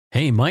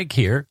Hey, Mike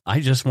here. I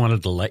just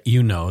wanted to let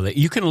you know that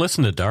you can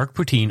listen to Dark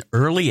Poutine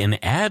early and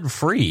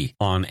ad-free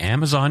on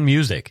Amazon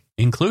Music,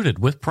 included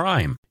with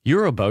Prime.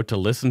 You're about to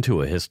listen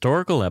to a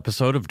historical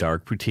episode of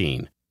Dark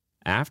Poutine.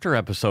 After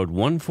episode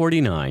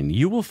 149,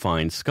 you will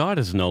find Scott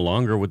is no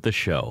longer with the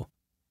show.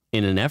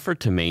 In an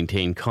effort to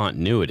maintain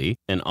continuity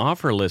and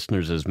offer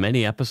listeners as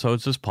many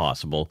episodes as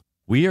possible,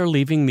 we are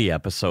leaving the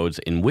episodes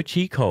in which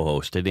he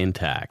co-hosted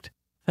intact.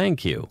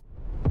 Thank you.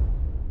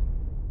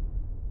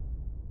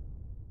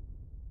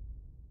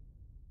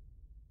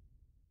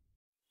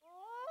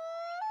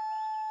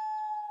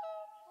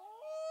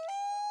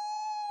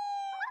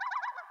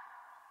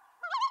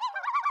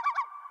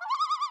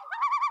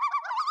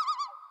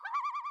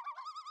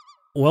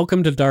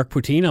 Welcome to Dark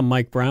Poutine. I'm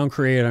Mike Brown,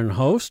 creator and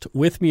host.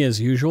 With me, as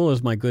usual,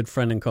 is my good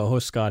friend and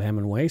co-host, Scott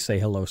Hemingway. Say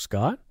hello,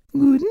 Scott.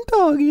 Guten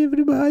Tag,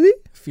 everybody.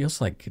 Feels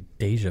like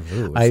deja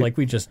vu. It's like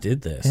we just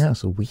did this. Yeah,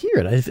 so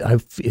weird.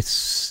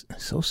 It's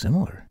so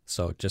similar.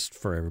 So just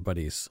for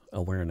everybody's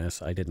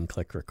awareness, I didn't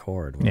click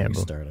record when we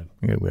started.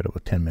 Yeah, we had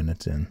about 10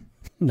 minutes in.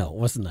 No, it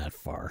wasn't that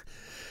far.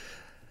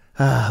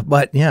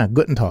 But yeah,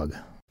 Guten Tag.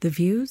 The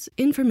views,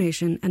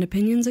 information, and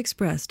opinions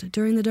expressed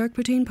during the Dark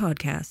Poutine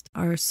podcast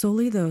are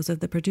solely those of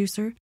the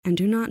producer and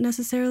do not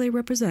necessarily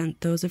represent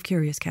those of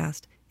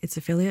CuriousCast, its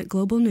affiliate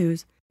Global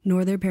News,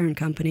 nor their parent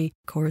company,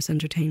 Chorus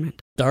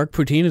Entertainment. Dark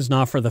Poutine is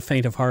not for the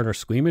faint of heart or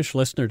squeamish.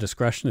 Listener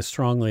discretion is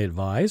strongly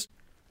advised.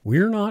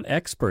 We're not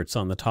experts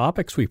on the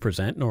topics we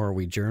present, nor are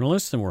we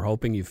journalists, and we're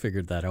hoping you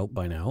figured that out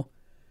by now.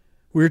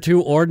 We're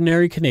two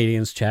ordinary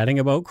Canadians chatting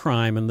about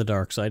crime and the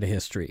dark side of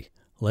history.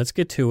 Let's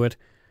get to it.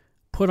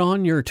 Put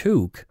on your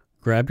toque,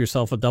 grab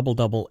yourself a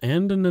double-double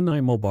and a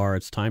Nanaimo bar.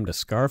 It's time to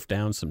scarf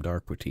down some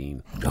Dark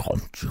Poutine.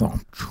 Chomp,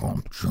 chomp,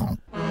 chomp, chomp.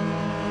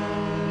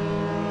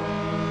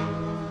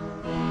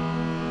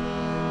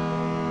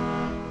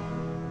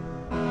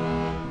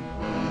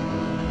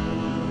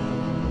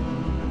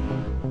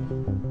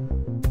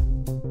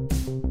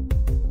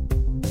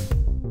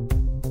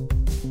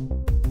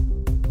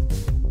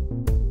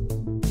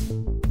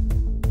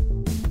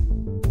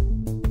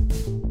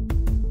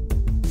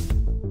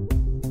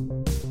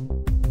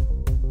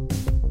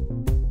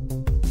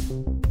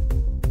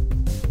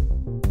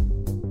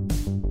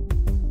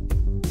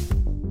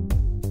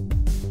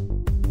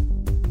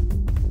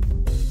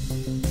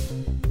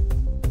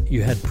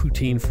 You had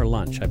poutine for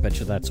lunch. I bet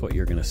you that's what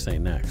you're going to say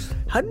next.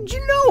 How did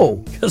you know?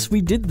 Because we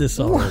did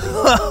this already.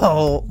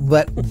 Oh,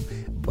 but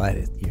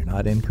you're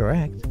not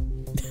incorrect.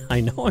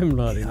 I know I'm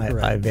not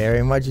incorrect. I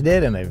very much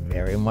did, and I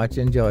very much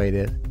enjoyed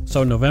it.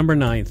 So November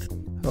 9th.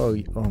 Oh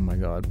my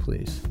God,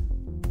 please.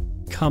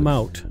 Come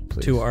out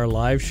to our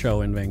live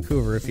show in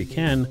Vancouver if you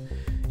can.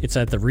 It's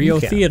at the Rio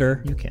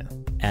Theater. You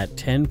can. At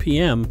 10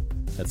 p.m.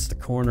 That's the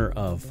corner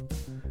of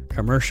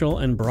Commercial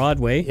and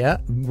Broadway. Yeah,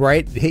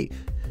 right. Hey,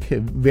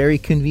 very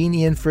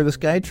convenient for the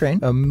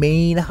SkyTrain. A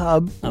main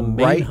hub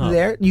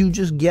there. You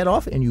just get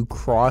off and you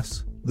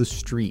cross the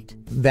street.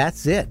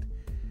 That's it.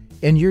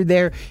 And you're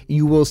there.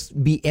 You will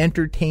be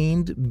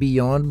entertained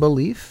beyond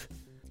belief.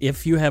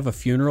 If you have a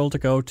funeral to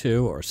go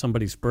to or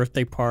somebody's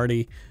birthday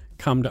party,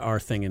 come to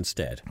our thing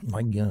instead.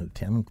 My God,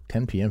 10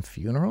 p.m.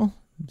 funeral?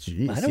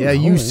 Jeez. I don't know.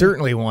 You man.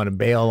 certainly want to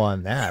bail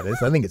on that.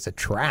 I think it's a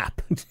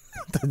trap.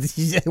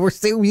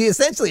 We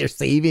essentially are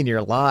saving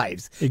your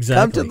lives.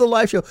 Exactly. Come to the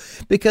live show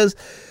because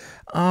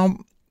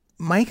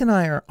Mike and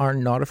I are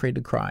not afraid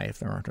to cry if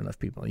there aren't enough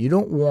people. You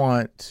don't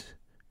want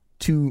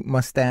two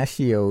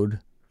mustachioed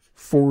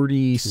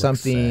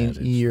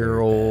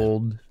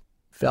 40-something-year-old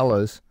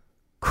fellas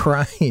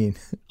crying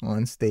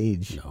on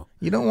stage. No.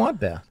 You don't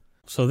want that.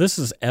 So this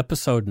is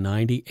episode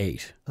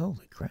 98.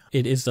 Holy crap.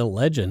 It is the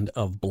legend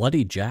of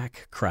Bloody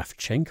Jack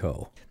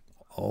Kravchenko.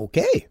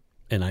 Okay.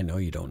 And I know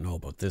you don't know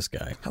about this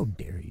guy. How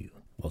dare you?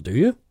 Well, do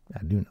you?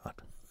 I do not.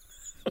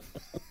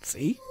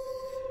 See?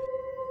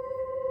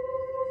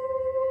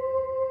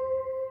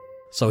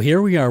 So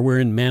here we are. We're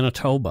in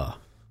Manitoba.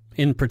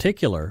 In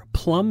particular,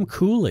 Plum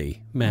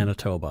Coulee,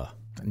 Manitoba.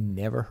 I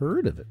never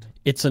heard of it.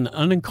 It's an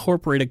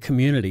unincorporated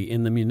community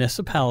in the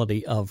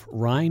municipality of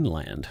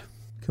Rhineland.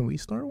 Can we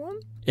start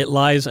one? It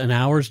lies an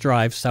hour's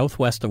drive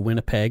southwest of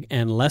Winnipeg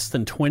and less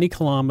than 20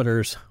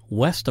 kilometers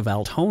west of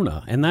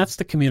Altona. And that's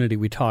the community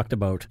we talked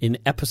about in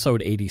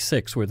episode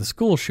 86 where the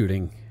school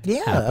shooting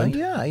happened.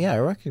 Yeah, I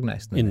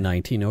recognize that. In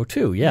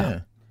 1902, yeah.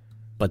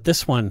 But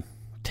this one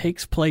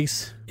takes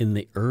place in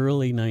the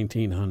early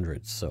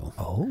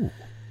 1900s.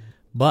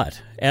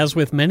 But, as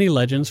with many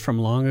legends from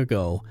long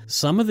ago,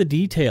 some of the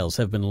details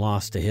have been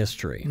lost to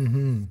history.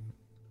 Mm-hmm.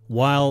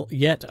 While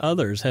yet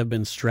others have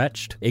been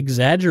stretched,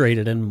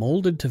 exaggerated, and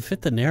molded to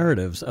fit the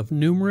narratives of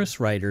numerous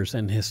writers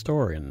and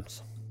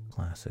historians.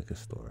 Classic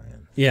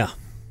historian. Yeah.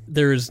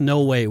 There is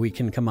no way we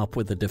can come up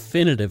with a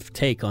definitive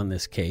take on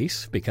this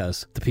case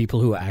because the people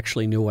who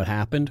actually knew what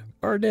happened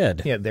are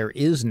dead. Yeah, there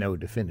is no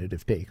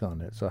definitive take on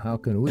it, so how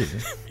can we?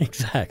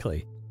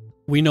 Exactly.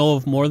 We know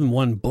of more than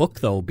one book,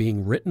 though,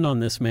 being written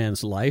on this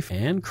man's life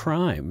and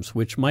crimes,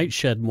 which might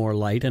shed more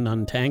light and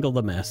untangle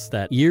the mess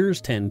that years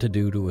tend to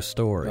do to a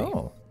story.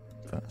 Oh.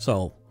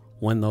 So,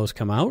 when those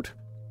come out,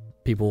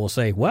 people will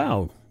say,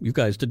 wow, you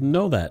guys didn't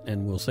know that.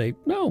 And we'll say,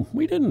 no,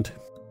 we didn't.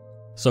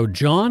 So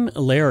John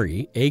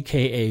Larry,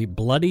 a.k.a.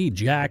 Bloody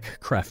Jack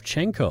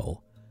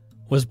Kravchenko,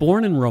 was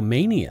born in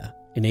Romania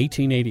in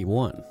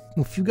 1881.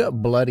 If you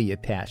got bloody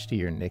attached to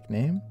your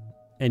nickname.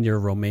 And you're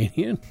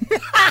Romanian?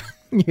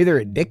 You're either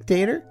a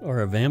dictator or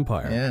a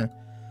vampire. Yeah.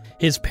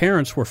 His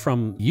parents were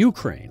from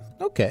Ukraine.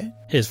 Okay.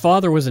 His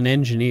father was an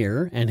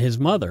engineer, and his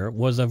mother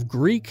was of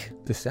Greek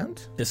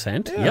descent.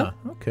 Yeah. Yep.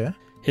 Okay.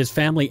 His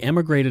family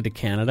emigrated to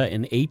Canada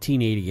in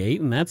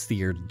 1888, and that's the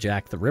year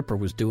Jack the Ripper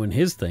was doing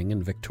his thing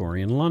in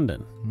Victorian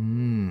London.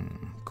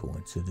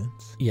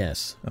 Coincidence?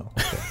 Yes. Oh,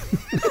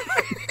 okay.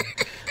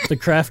 The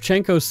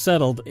Kravchenkos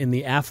settled in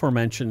the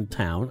aforementioned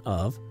town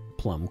of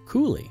Plum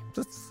Coulee.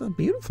 That's a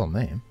beautiful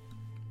name.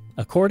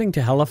 According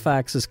to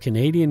Halifax's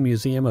Canadian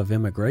Museum of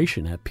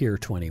Immigration at Pier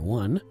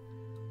 21,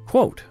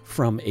 quote,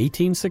 from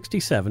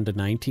 1867 to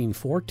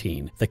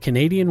 1914, the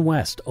Canadian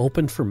West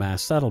opened for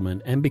mass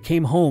settlement and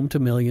became home to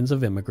millions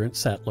of immigrant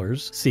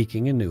settlers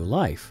seeking a new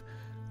life.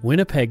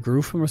 Winnipeg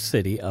grew from a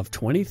city of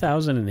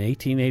 20,000 in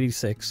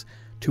 1886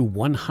 to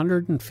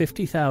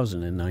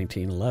 150,000 in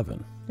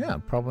 1911. Yeah,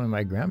 probably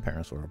my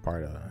grandparents were a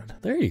part of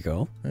that. There you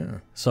go. Yeah.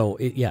 So,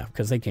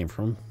 because they came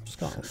from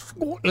Scotland.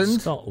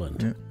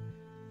 Scotland. Yeah.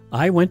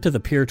 I went to the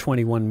Pier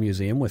 21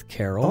 Museum with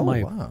Carol,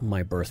 wow.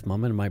 my birth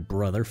mom, and my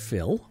brother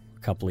Phil a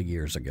couple of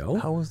years ago.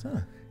 How was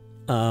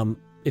that?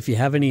 If you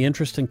have any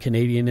interest in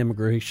Canadian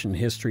immigration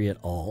history at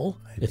all,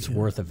 it's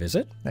worth a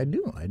visit. I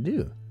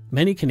do.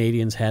 Many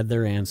Canadians had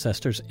their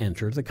ancestors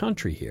enter the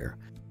country here,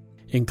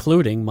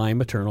 including my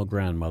maternal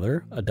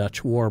grandmother, a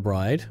Dutch war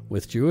bride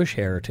with Jewish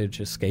heritage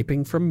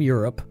escaping from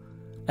Europe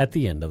at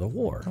the end of the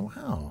war. Oh,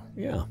 wow.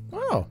 Yeah.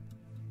 Wow.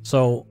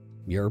 So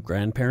your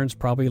grandparents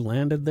probably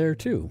landed there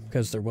too,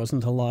 because there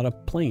wasn't a lot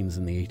of planes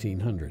in the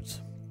 1800s.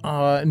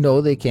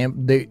 No, they came.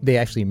 They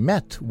actually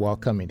met while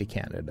coming to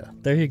Canada.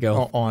 There you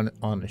go. On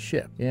a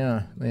ship.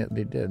 Yeah,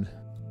 they did.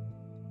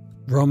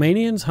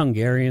 Romanians,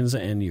 Hungarians,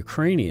 and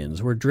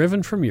Ukrainians were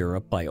driven from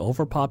Europe by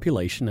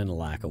overpopulation and a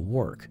lack of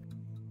work.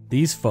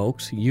 These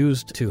folks,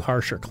 used to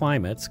harsher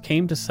climates,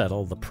 came to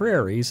settle the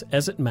prairies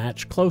as it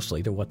matched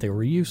closely to what they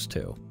were used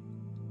to.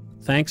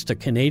 Thanks to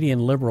Canadian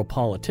Liberal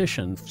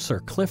politician Sir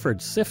Clifford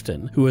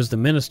Sifton, who was the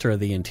Minister of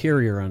the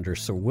Interior under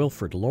Sir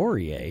Wilfrid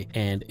Laurier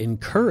and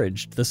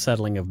encouraged the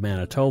settling of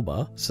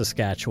Manitoba,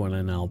 Saskatchewan,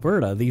 and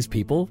Alberta, these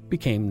people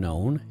became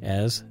known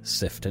as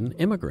Sifton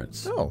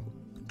immigrants. Oh,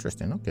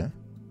 interesting. Okay.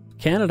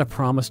 Canada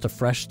promised a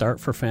fresh start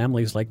for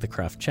families like the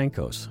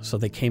Kravchenkos, so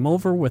they came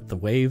over with the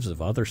waves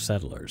of other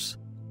settlers.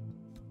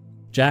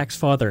 Jack's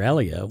father,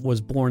 Elia,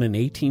 was born in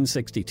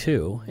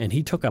 1862, and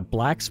he took up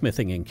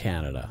blacksmithing in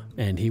Canada,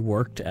 and he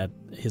worked at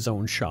his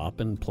own shop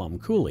in Plum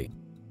Coulee.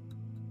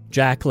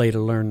 Jack later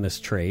learned this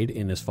trade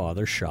in his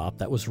father's shop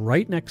that was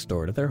right next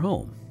door to their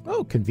home.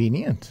 Oh,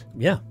 convenient.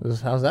 Yeah.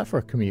 How's that for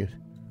a commute?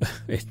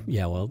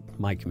 Yeah, well,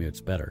 my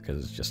commute's better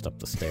because it's just up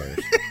the stairs.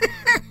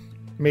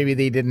 Maybe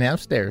they didn't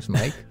have stairs,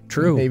 Mike.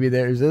 True. Maybe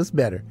theirs is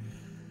better.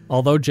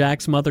 Although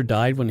Jack's mother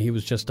died when he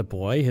was just a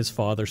boy, his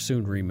father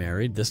soon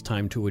remarried, this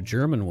time to a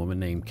German woman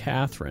named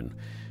Catherine,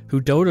 who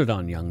doted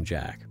on young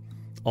Jack.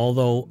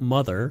 Although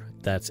mother,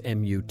 that's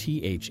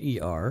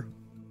M-U-T-H-E-R,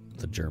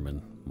 the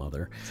German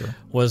mother, sure,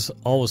 was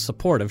always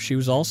supportive, she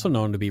was also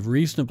known to be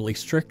reasonably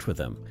strict with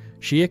him.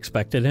 She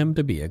expected him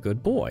to be a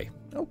good boy.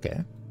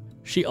 Okay.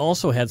 She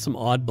also had some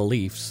odd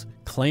beliefs,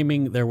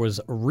 claiming there was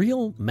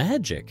real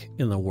magic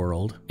in the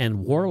world and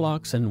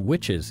warlocks and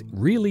witches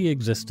really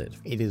existed.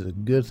 It is a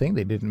good thing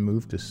they didn't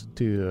move to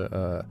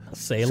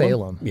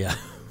Salem. Yeah.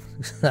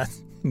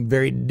 That's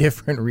very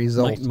different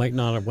results. Might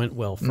not have went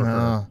well for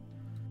her.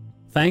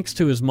 Thanks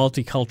to his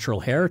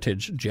multicultural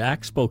heritage,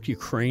 Jack spoke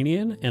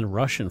Ukrainian and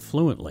Russian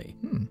fluently.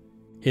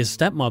 His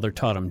stepmother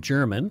taught him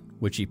German,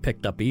 which he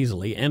picked up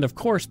easily, and of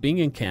course, being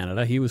in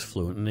Canada, he was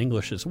fluent in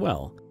English as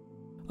well.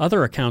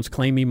 Other accounts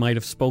claim he might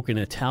have spoken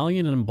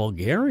Italian and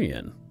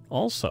Bulgarian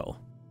also.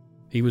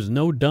 He was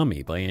no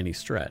dummy by any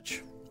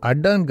stretch. I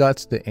done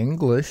guts the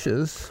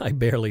Englishes. I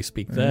barely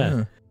speak that.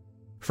 Yeah.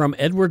 From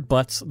Edward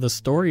Butt's The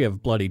Story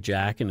of Bloody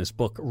Jack in his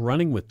book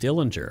Running with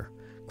Dillinger,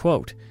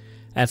 quote,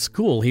 at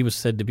school he was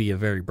said to be a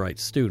very bright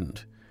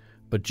student,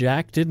 but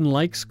Jack didn't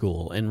like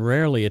school and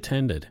rarely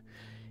attended.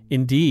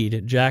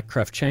 Indeed, Jack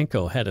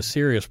Kravchenko had a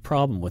serious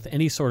problem with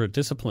any sort of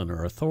discipline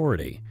or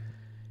authority.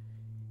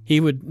 He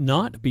would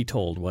not be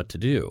told what to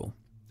do.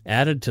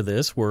 Added to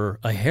this were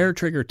a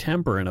hair-trigger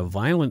temper and a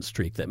violent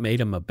streak that made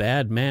him a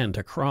bad man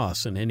to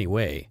cross in any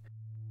way.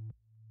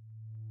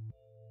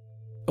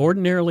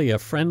 Ordinarily a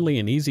friendly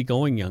and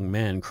easygoing young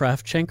man,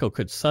 Kravchenko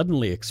could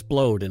suddenly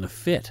explode in a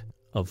fit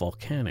of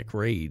volcanic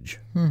rage.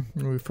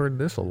 We've heard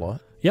this a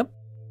lot. Yep.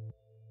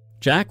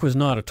 Jack was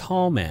not a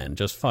tall man,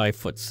 just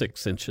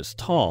 5'6"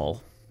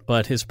 tall,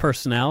 but his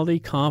personality,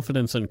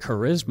 confidence, and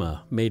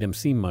charisma made him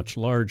seem much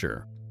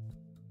larger.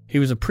 He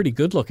was a pretty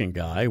good-looking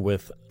guy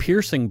with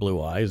piercing blue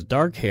eyes,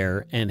 dark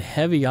hair, and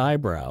heavy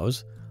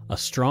eyebrows, a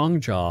strong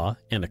jaw,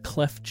 and a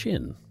cleft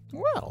chin.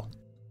 Well,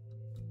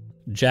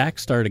 Jack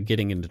started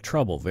getting into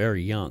trouble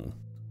very young.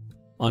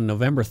 On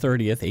November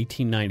 30th,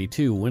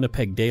 1892,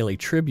 Winnipeg Daily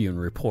Tribune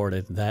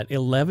reported that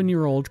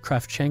 11-year-old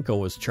Kravchenko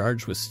was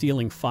charged with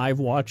stealing 5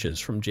 watches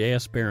from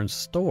J.S. Barron's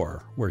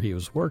store where he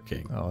was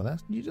working. Oh,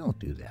 you don't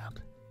do that.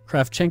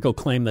 Kravchenko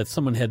claimed that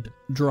someone had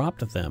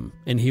dropped them,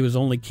 and he was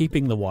only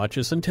keeping the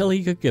watches until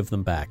he could give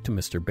them back to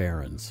Mr.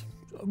 Barron's.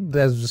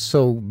 That's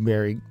so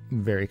very,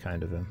 very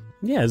kind of him.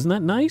 Yeah, isn't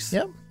that nice?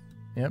 Yep.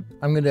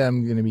 I'm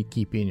gonna be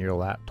keeping your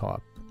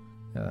laptop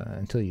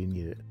until you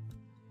need it.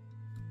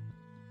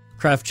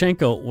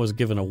 Kravchenko was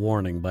given a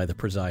warning by the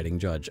presiding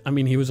judge. I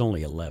mean, he was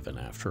only 11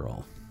 after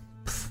all.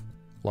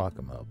 Lock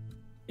him up.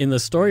 In the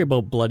story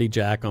about Bloody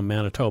Jack on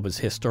Manitoba's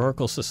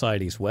Historical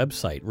Society's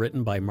website,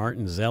 written by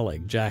Martin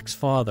Zelig, Jack's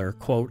father,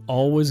 quote,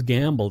 always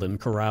gambled and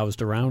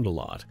caroused around a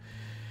lot.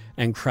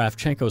 And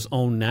Kravchenko's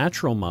own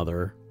natural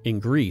mother in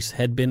Greece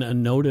had been a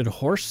noted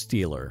horse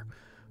stealer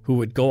who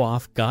would go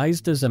off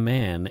guised as a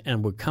man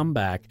and would come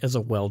back as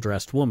a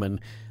well-dressed woman,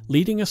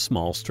 leading a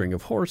small string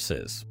of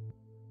horses.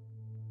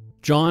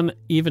 John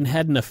even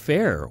had an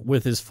affair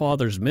with his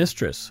father's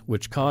mistress,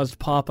 which caused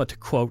Papa to,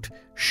 quote,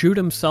 shoot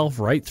himself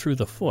right through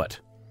the foot.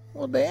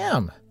 Well,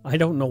 damn. I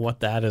don't know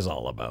what that is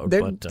all about.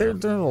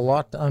 There's a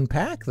lot to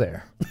unpack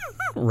there.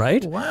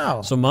 Right?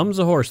 Wow. So Mom's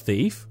a horse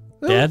thief,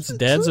 Dad's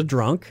a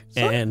drunk,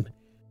 and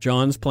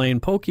John's playing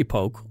pokey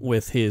poke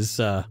with his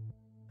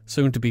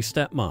soon-to-be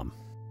stepmom.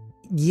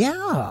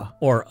 Yeah.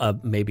 Or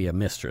maybe a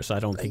mistress. I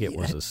don't think it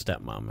was a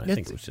stepmom. I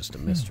think it was just a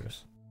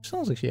mistress.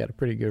 Sounds like she had a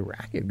pretty good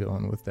racket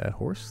going with that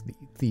horse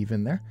thief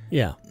in there.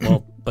 Yeah,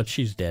 well, but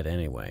she's dead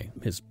anyway.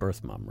 His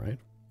birth mom, right?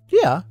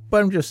 Yeah,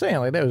 but I'm just saying,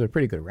 like, that was a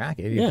pretty good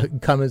racket. You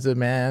come as a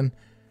man.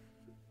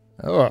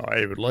 Oh,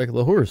 I would like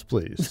the horse,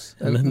 please.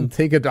 And then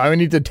take it. I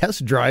need to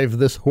test drive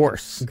this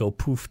horse. Go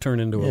poof, turn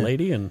into a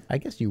lady, and I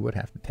guess you would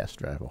have to test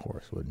drive a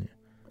horse, wouldn't you?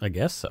 I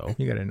guess so.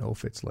 You got to know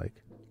if it's like.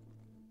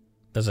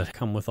 Does it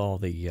come with all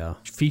the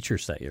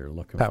features that you're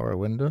looking for? Power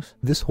windows.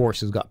 This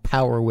horse has got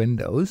power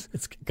windows.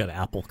 It's got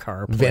Apple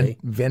CarPlay.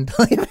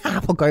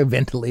 Apple Car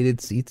ventilated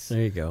seats.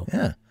 There you go.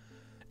 Yeah.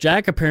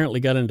 Jack apparently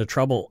got into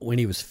trouble when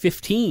he was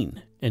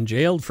 15 and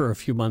jailed for a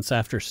few months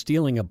after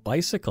stealing a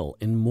bicycle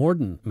in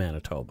Morden,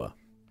 Manitoba.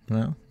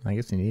 Well, I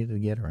guess he needed to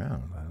get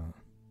around.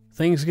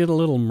 Things get a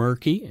little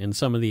murky in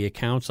some of the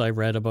accounts I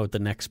read about the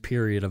next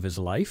period of his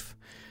life.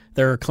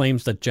 There are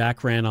claims that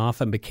Jack ran off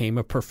and became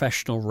a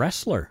professional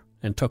wrestler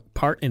and took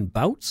part in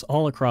bouts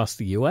all across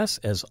the U.S.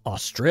 as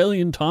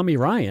Australian Tommy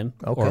Ryan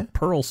or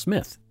Pearl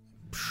Smith.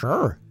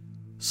 Sure.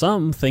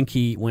 Some think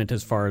he went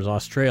as far as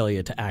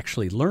Australia to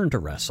actually learn to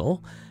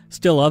wrestle.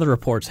 Still other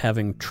reports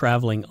having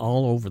traveling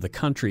all over the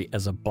country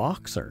as a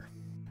boxer.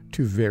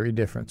 2 very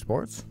different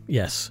sports.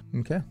 Yes.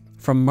 Okay.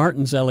 From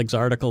Martin Zelig's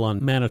article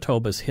on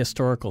Manitoba's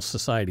Historical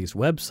Society's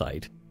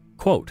website,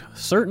 quote,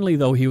 certainly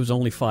though he was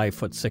only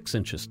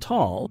 5'6"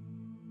 tall,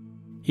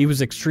 he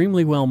was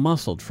extremely well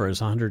muscled for his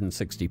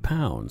 160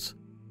 pounds.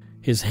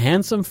 His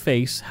handsome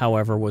face,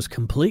 however, was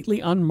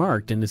completely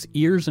unmarked, and his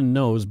ears and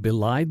nose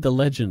belied the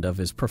legend of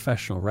his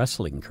professional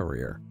wrestling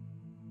career.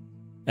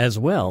 As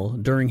well,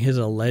 during his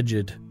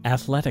alleged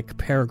athletic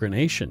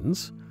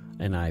peregrinations,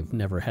 and I've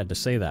never had to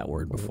say that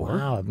word before.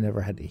 Wow, I've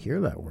never had to hear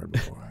that word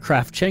before.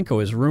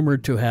 Kravchenko is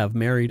rumored to have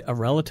married a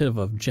relative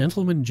of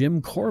Gentleman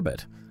Jim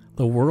Corbett,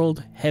 the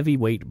world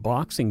heavyweight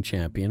boxing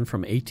champion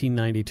from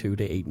 1892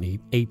 to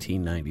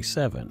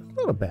 1897.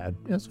 Not a bad.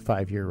 That's a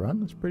 5-year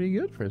run. That's pretty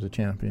good for as a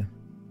champion.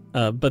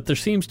 But there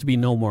seems to be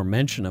no more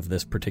mention of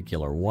this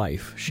particular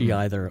wife. She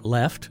either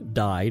left,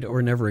 died,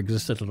 or never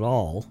existed at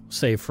all,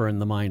 save for in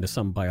the mind of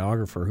some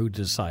biographer who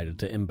decided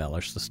to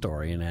embellish the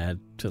story and add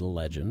to the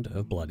legend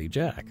of Bloody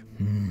Jack.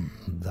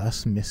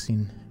 Thus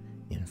missing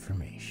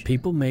information.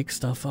 People make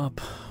stuff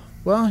up.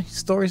 Well,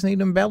 stories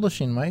need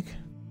embellishing, Mike.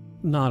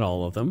 Not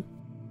all of them.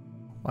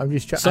 I'm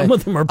just Some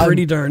of them are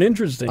pretty darn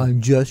interesting.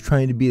 I'm just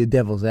trying to be a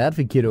devil's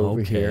advocate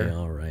over here. Okay,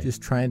 all right.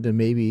 Just trying to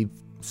maybe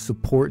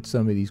support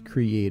some of these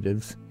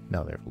creatives.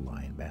 No, they're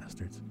lying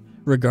bastards.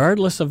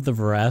 Regardless of the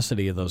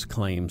veracity of those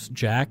claims,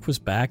 Jack was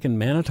back in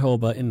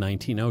Manitoba in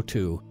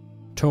 1902,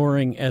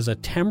 touring as a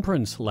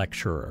temperance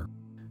lecturer,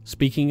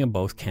 speaking in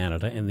both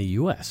Canada and the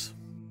U.S.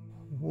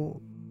 Whoa.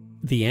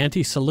 The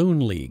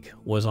Anti-Saloon League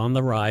was on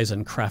the rise,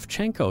 and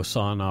Kravchenko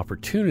saw an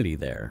opportunity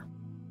there.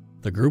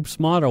 The group's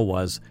motto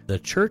was, the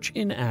church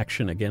in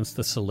action against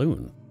the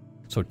saloon.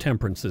 So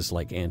temperance is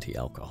like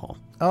anti-alcohol.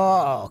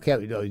 Oh, okay.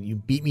 You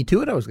beat me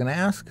to it. I was going to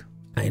ask.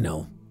 I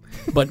know.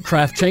 But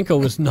Kravchenko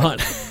was not...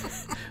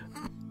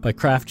 But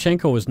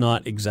Kravchenko was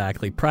not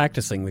exactly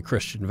practicing the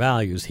Christian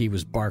values he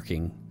was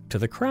barking to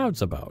the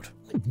crowds about.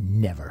 I've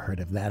never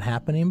heard of that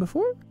happening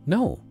before.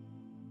 No.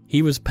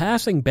 He was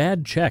passing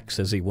bad checks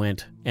as he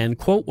went, and,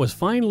 quote, was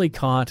finally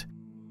caught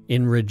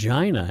in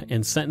Regina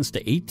and sentenced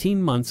to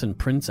 18 months in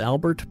Prince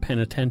Albert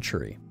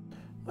Penitentiary.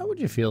 How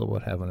would you feel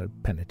about having a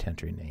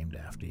penitentiary named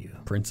after you?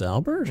 Prince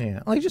Albert?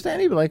 Yeah, like just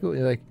anybody,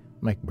 like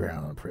Mike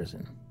Brown in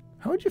prison.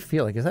 How would you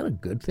feel? Like, is that a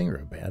good thing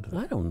or a bad thing?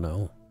 I don't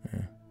know.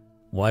 Yeah.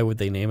 Why would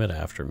they name it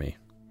after me?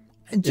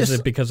 Is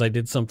it because I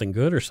did something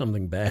good or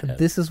something bad?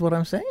 This is what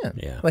I'm saying.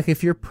 Yeah. Like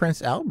if you're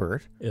Prince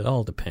Albert. It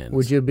all depends.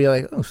 Would you be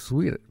like, oh,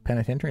 sweet,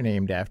 penitentiary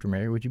named after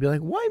me? Would you be like,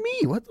 why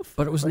me? What the fuck?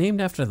 But it was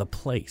named after the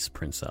place,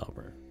 Prince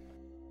Albert.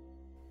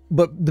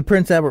 But the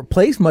Prince Albert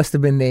place must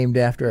have been named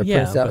after a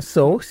Prince Albert.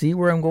 So, see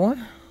where I'm going?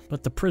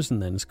 But the prison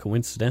then is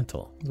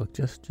coincidental. Look,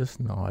 just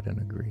nod and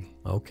agree.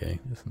 Okay.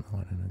 Just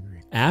nod and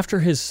agree. After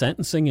his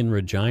sentencing in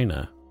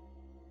Regina,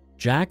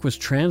 Jack was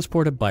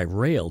transported by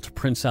rail to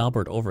Prince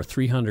Albert over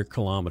 300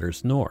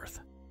 kilometers north.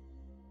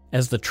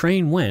 As the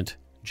train went,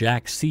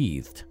 Jack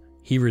seethed.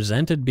 He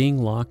resented being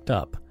locked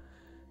up.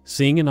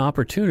 Seeing an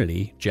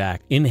opportunity,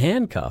 Jack, in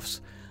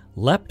handcuffs,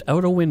 leapt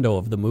out a window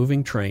of the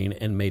moving train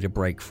and made a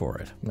break for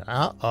it.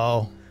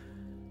 Uh-oh.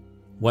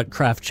 What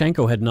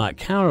Kravchenko had not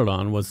counted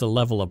on was the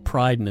level of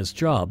pride in his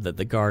job that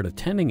the guard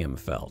attending him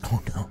felt.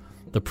 Oh, no.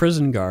 The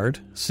prison guard,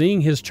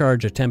 seeing his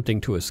charge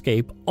attempting to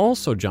escape,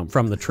 also jumped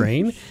from the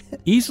train,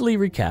 easily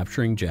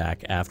recapturing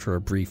Jack after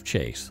a brief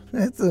chase.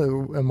 That's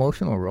an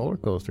emotional roller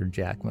coaster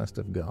Jack must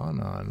have gone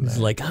on. He's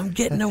like, I'm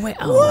getting away.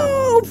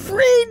 Whoa,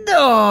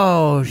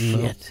 Fredo!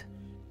 Shit.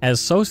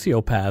 As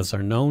sociopaths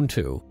are known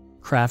to,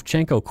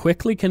 Kravchenko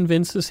quickly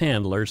convinced his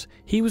handlers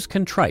he was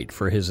contrite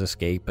for his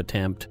escape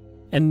attempt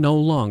and no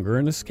longer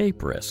an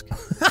escape risk.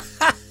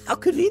 How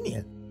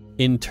convenient.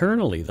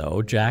 Internally,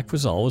 though, Jack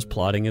was always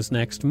plotting his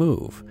next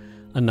move.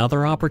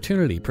 Another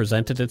opportunity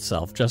presented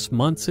itself just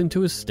months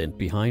into his stint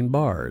behind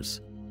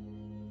bars.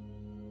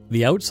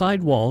 The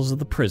outside walls of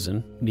the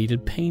prison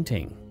needed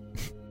painting.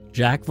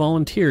 Jack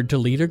volunteered to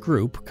lead a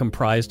group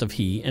comprised of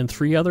he and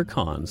 3 other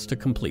cons to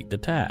complete the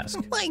task.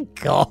 Oh my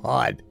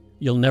God.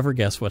 You'll never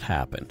guess what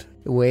happened.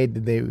 The way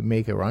did they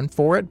make a run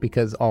for it?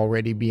 Because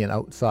already being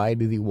outside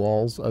the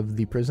walls of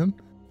the prison?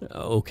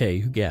 Okay,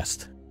 you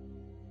guessed.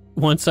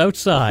 Once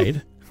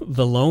outside,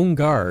 the lone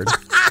guard,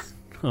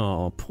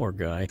 oh, poor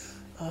guy,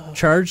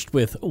 charged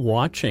with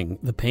watching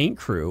the paint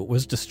crew,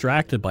 was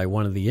distracted by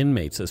one of the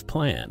inmates as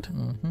planned.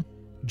 Mm-hmm.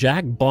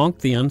 Jack bonked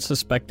the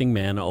unsuspecting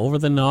man over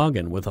the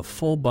noggin with a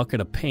full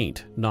bucket of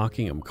paint,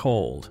 knocking him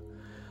cold.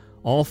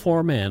 All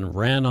 4 men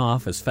ran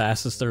off as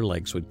fast as their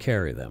legs would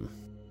carry them.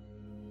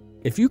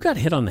 If you got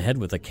hit on the head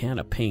with a can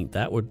of paint,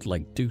 that would,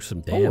 do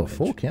some damage. Oh, a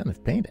full can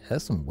of paint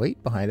has some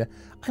weight behind it.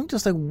 I'm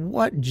just like,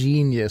 what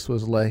genius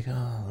was like,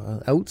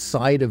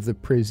 outside of the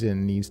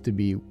prison needs to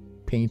be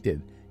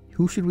painted?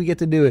 Who should we get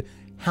to do it?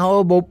 How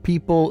about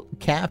people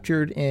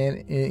captured and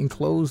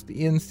enclosed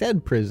in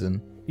said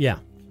prison? Yeah.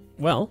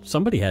 Well,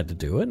 somebody had to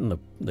do it, and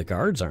the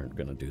guards aren't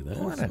going to do that.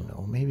 Oh, I don't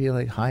know. Maybe,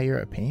 hire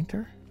a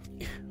painter?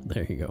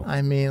 There you go.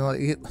 I mean,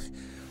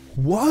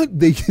 what?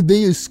 They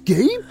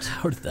escaped?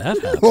 How did that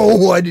happen?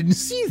 Oh, I didn't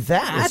see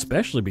that.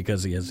 Especially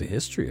because he has a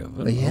history of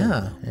it.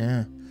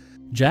 Yeah.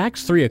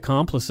 Jack's 3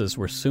 accomplices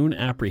were soon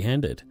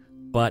apprehended,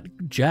 but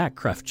Jack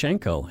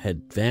Kravchenko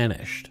had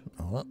vanished.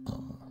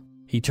 Uh-oh.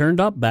 He turned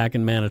up back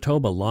in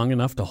Manitoba long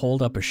enough to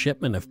hold up a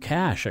shipment of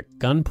cash at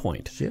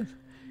gunpoint. Shit.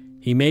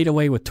 He made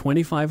away with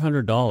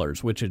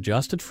 $2,500, which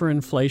adjusted for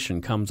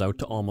inflation comes out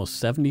to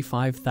almost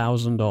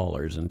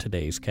 $75,000 in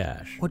today's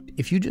cash. What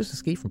if you just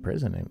escaped from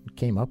prison and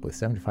came up with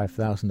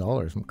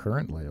 $75,000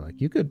 currently?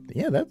 You could,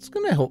 that's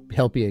going to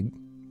help you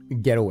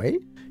get away.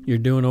 You're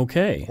doing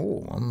okay.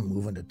 Oh, I'm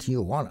moving to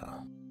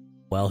Tijuana.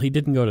 Well, he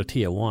didn't go to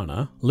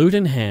Tijuana. Loot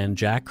in hand,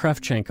 Jack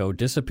Kravchenko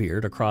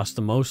disappeared across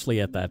the mostly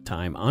at that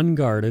time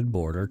unguarded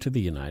border to the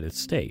United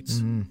States.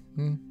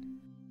 Mm-hmm.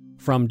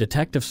 From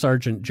Detective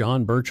Sergeant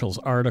John Burchell's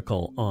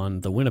article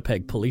on the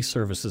Winnipeg Police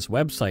Service's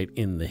website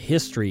in the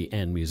History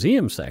and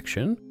Museum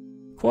section,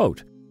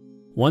 quote,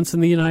 once in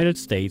the United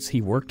States,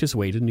 he worked his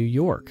way to New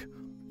York.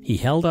 He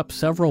held up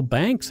several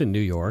banks in New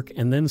York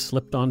and then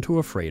slipped onto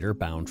a freighter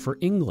bound for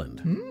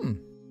England.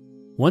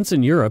 Once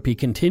in Europe, he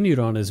continued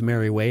on his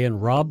merry way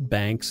and robbed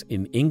banks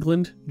in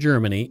England,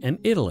 Germany, and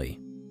Italy.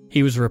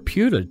 He was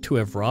reputed to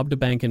have robbed a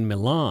bank in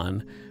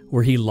Milan,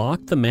 where he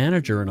locked the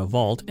manager in a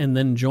vault and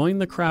then joined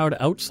the crowd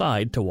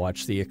outside to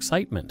watch the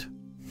excitement.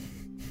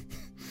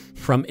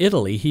 From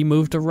Italy, he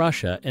moved to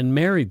Russia and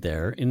married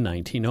there in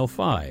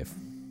 1905.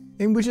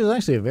 And which is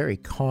actually a very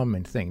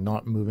common thing,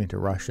 not moving to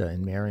Russia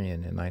and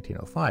marrying in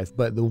 1905,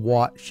 but the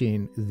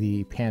watching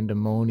the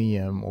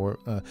pandemonium or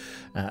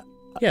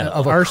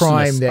of a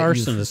crime that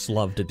arsonists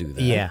love to do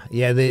that.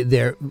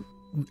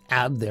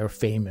 Yeah, they're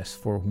famous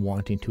for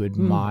wanting to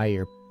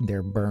admire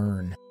their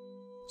burn.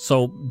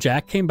 So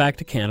Jack came back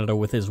to Canada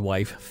with his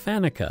wife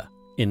Fanica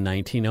in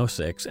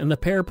 1906, and the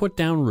pair put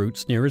down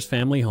roots near his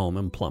family home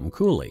in Plum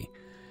Coulee.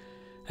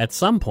 At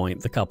some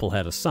point, the couple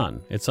had a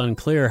son. It's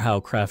unclear how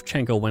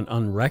Kravchenko went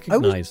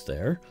unrecognized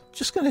there.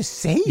 Just going to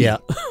say. Yeah.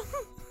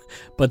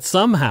 But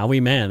somehow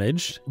he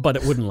managed, but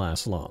it wouldn't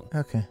last long.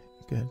 Okay,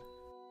 good.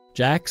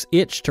 Jack's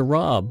itch to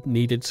rob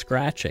needed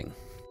scratching.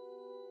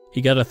 He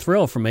got a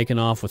thrill from making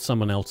off with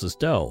someone else's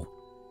dough.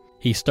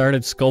 He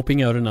started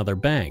scoping out another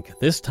bank.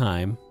 This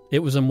time, it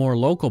was a more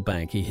local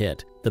bank he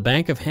hit, the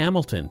Bank of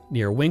Hamilton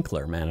near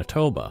Winkler,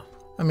 Manitoba.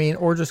 I mean,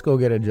 or just go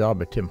get a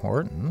job at Tim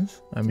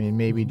Hortons. I mean,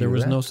 maybe there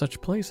was no such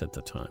place at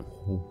the time.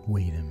 Oh,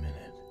 wait a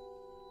minute.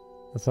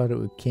 I thought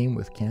it came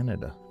with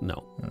Canada.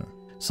 No.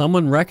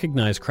 Someone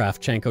recognized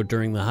Kravchenko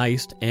during the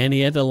heist, and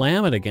he had to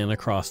lam it again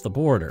across the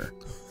border.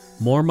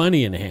 More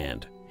money in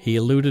hand. He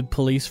eluded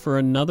police for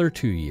another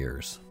 2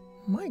 years.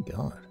 My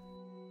God.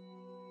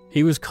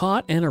 He was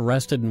caught and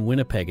arrested in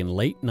Winnipeg in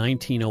late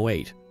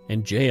 1908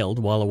 and jailed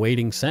while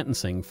awaiting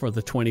sentencing for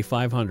the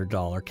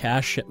 $2,500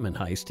 cash shipment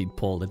heist he'd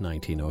pulled in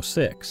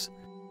 1906.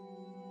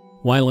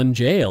 While in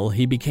jail,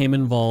 he became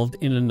involved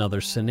in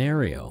another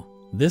scenario.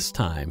 This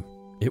time,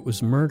 it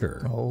was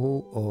murder.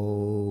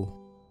 Oh.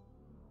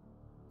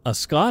 A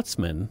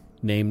Scotsman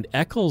named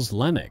Eccles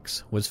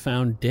Lennox was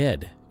found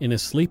dead in a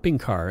sleeping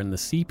car in the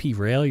CP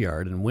rail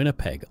yard in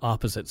Winnipeg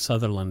opposite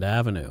Sutherland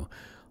Avenue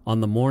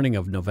on the morning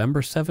of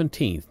November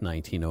 17,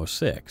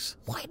 1906.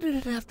 Why did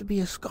it have to be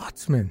a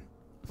Scotsman?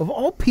 Of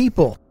all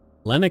people.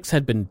 Lennox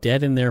had been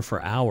dead in there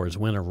for hours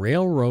when a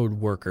railroad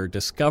worker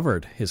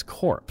discovered his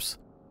corpse.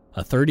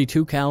 A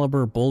 .32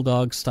 caliber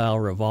bulldog-style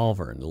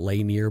revolver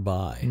lay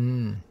nearby.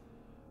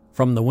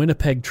 From the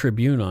Winnipeg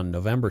Tribune on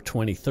November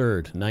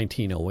 23,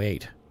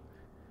 1908.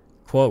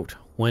 Quote,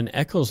 when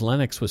Eccles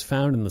Lennox was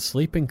found in the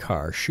sleeping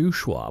car,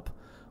 Shuswap,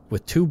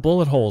 with 2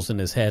 bullet holes in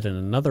his head and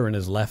another in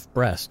his left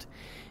breast,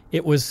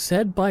 it was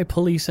said by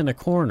police in a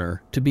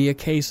coroner to be a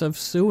case of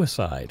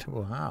suicide.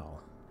 Wow.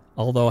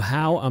 Although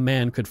how a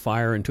man could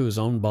fire into his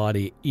own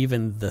body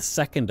even the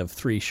second of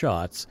 3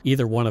 shots,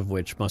 either one of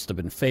which must have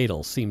been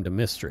fatal, seemed a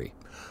mystery.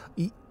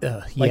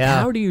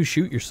 How do you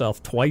shoot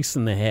yourself twice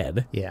in the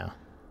head? Yeah.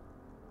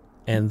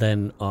 And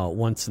then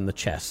once in the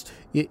chest?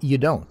 You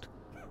don't.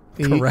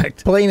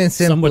 Correct. Plain and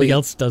simply. Somebody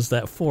else does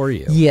that for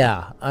you.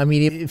 Yeah. I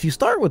mean, if you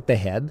start with the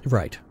head,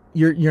 right,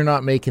 you're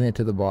not making it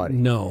to the body.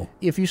 No.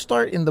 If you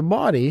start in the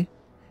body,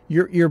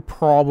 you're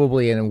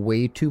probably in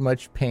way too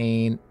much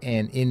pain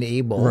and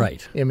unable.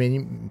 Right. I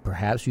mean,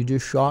 perhaps you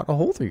just shot a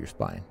hole through your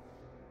spine.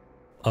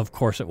 Of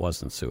course it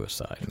wasn't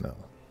suicide. No.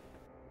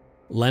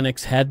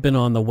 Lennox had been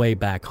on the way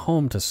back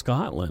home to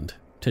Scotland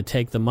to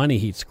take the money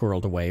he'd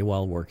squirreled away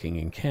while working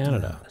in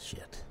Canada. Oh,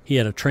 shit. He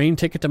had a train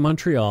ticket to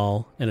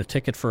Montreal and a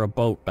ticket for a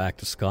boat back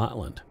to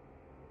Scotland.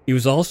 He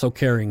was also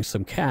carrying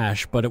some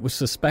cash, but it was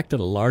suspected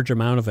a large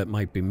amount of it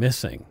might be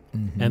missing,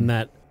 and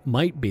that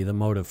might be the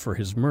motive for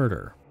his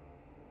murder.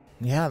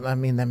 Yeah, I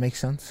mean, that makes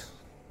sense.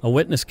 A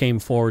witness came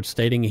forward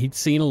stating he'd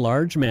seen a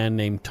large man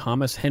named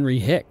Thomas Henry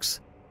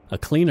Hicks, a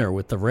cleaner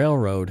with the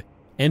railroad,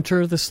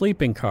 enter the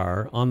sleeping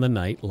car on the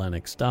night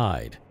Lennox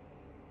died.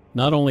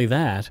 Not only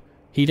that,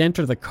 he'd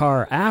enter the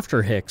car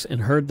after Hicks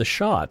and heard the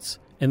shots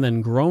and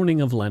then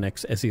groaning of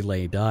Lennox as he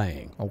lay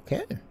dying.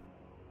 Okay.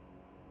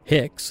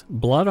 Hicks,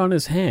 blood on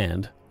his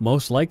hand,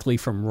 most likely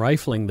from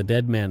rifling the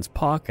dead man's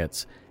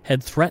pockets,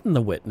 had threatened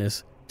the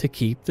witness to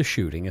keep the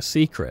shooting a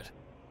secret.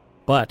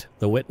 But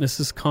the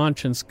witness's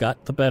conscience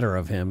got the better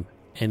of him,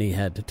 and he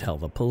had to tell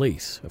the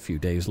police a few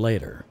days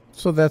later.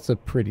 So that's a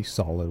pretty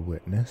solid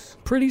witness.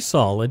 Pretty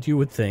solid, you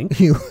would think.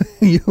 You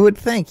would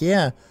think,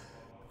 yeah.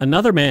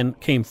 Another man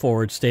came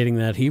forward stating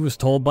that he was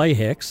told by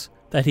Hicks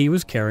that he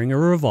was carrying a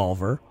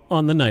revolver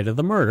on the night of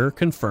the murder,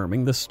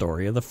 confirming the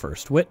story of the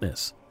first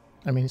witness.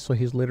 I mean, so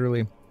he's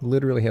literally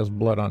has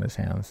blood on his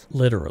hands.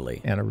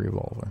 Literally. And a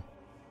revolver.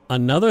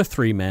 Another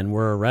 3 men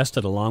were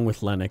arrested along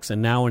with Lennox,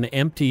 and now an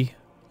empty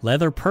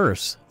leather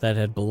purse that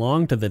had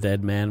belonged to the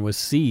dead man was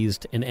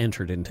seized and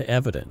entered into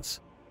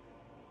evidence.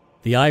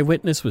 The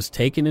eyewitness was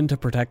taken into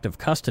protective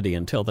custody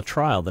until the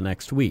trial the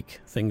next week.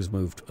 Things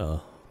moved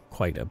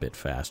quite a bit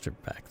faster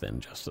back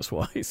then,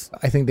 justice-wise.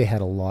 I think they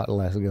had a lot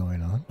less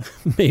going on.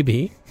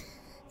 Maybe.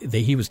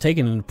 He was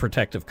taken into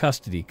protective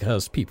custody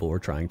because people were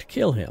trying to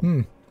kill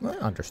him. Well,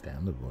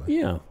 understandable.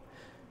 Yeah.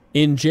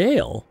 In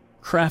jail,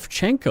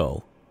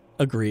 Kravchenko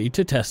agreed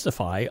to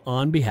testify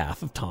on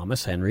behalf of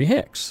Thomas Henry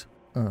Hicks.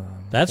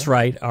 That's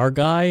right. Our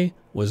guy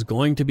was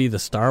going to be the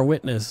star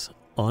witness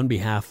on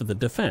behalf of the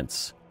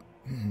defense.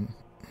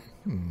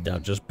 Now,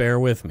 just bear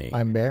with me.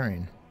 I'm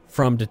bearing.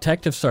 From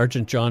Detective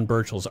Sergeant John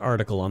Burchell's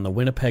article on the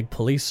Winnipeg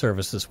Police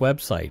Service's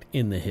website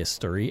in the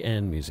History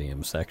and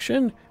Museum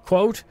section,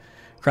 quote,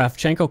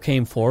 Kravchenko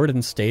came forward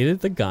and stated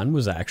the gun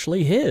was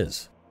actually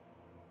his.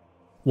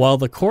 While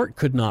the court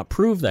could not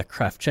prove that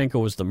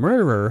Kravchenko was the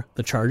murderer,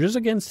 the charges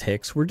against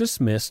Hicks were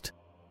dismissed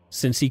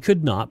since he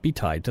could not be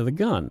tied to the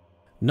gun.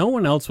 No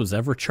one else was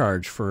ever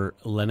charged for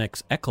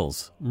Lennox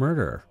Eccles'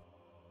 murder.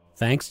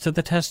 Thanks to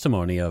the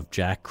testimony of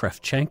Jack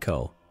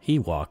Kravchenko, he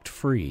walked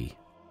free.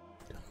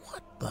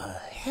 What the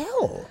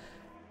hell?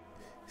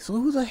 So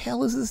who the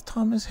hell is this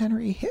Thomas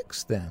Henry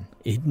Hicks then?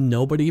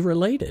 Nobody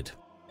related.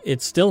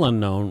 It's still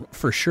unknown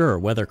for sure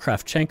whether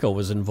Kravchenko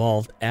was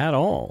involved at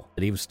all,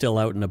 that he was still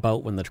out and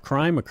about when the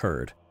crime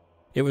occurred.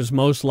 It was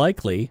most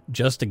likely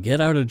just a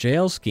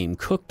get-out-of-jail scheme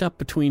cooked up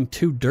between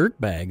 2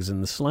 dirtbags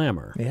in the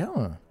slammer.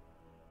 Yeah.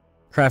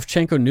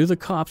 Kravchenko knew the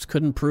cops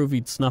couldn't prove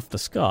he'd snuffed the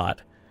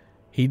Scot.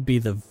 He'd be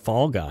the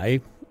fall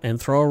guy and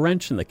throw a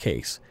wrench in the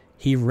case.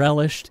 He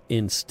relished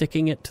in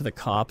sticking it to the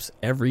cops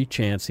every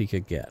chance he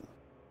could get.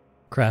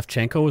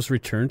 Kravchenko was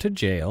returned to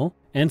jail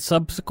and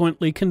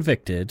subsequently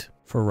convicted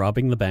for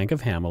robbing the Bank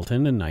of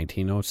Hamilton in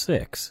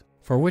 1906.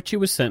 for which he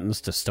was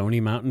sentenced to Stony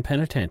Mountain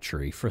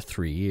Penitentiary for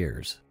 3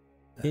 years.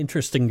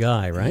 Interesting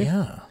guy, right?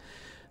 Yeah.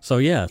 So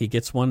yeah, he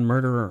gets one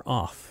murderer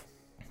off.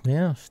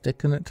 Yeah,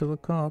 sticking it to the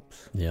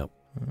cops. Yep.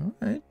 All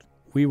right.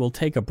 We will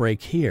take a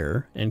break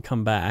here and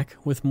come back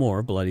with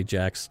more Bloody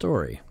Jack's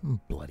story.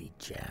 Bloody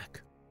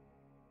Jack.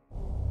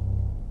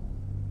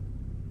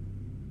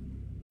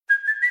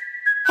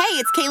 Hey,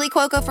 it's Kaylee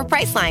Cuoco for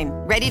Priceline.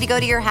 Ready to go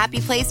to your happy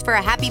place for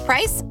a happy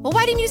price? Well,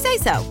 why didn't you say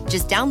so?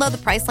 Just download the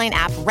Priceline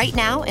app right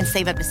now and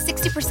save up to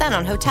 60%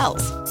 on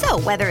hotels. So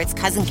whether it's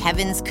Cousin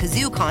Kevin's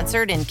Kazoo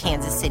Concert in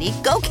Kansas City,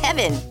 go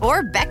Kevin,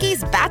 or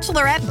Becky's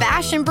Bachelorette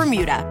Bash in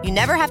Bermuda, you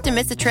never have to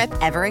miss a trip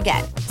ever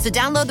again. So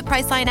download the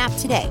Priceline app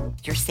today.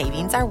 Your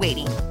savings are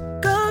waiting.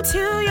 Go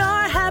to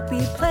your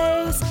happy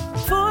place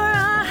for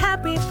a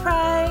happy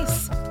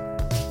price.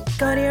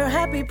 Go to your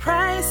happy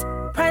price,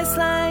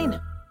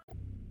 Priceline.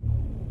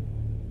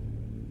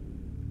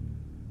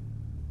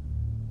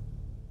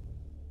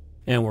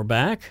 And we're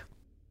back.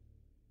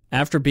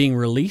 After being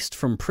released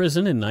from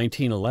prison in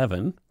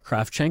 1911,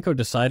 Kravchenko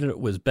decided it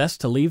was best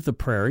to leave the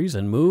prairies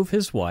and move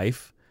his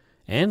wife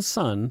and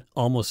son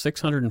almost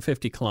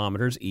 650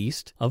 kilometers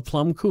east of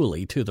Plum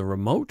Coulee to the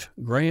remote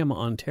Graham,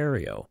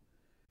 Ontario.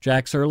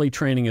 Jack's early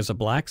training as a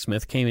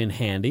blacksmith came in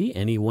handy,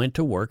 and he went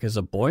to work as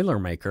a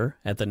boilermaker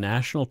at the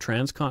National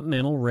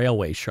Transcontinental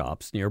Railway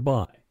shops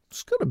nearby.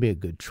 It's going to be a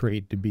good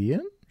trade to be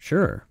in.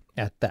 Sure.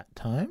 At that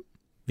time.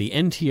 The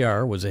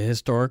NTR was a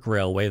historic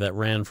railway that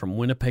ran from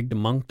Winnipeg to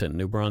Moncton,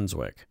 New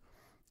Brunswick.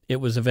 It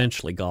was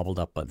eventually gobbled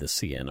up by the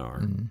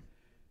CNR.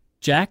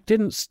 Jack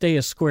didn't stay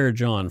a square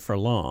John for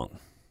long.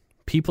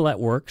 People at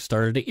work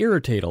started to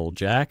irritate old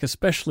Jack,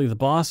 especially the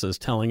bosses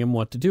telling him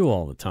what to do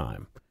all the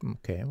time.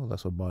 Okay, well,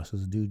 that's what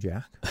bosses do,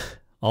 Jack.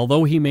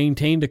 Although he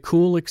maintained a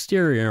cool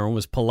exterior and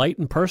was polite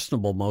and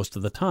personable most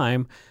of the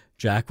time,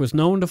 Jack was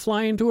known to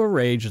fly into a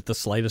rage at the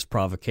slightest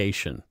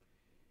provocation.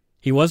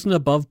 He wasn't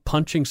above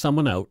punching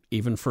someone out,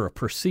 even for a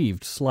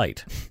perceived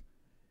slight.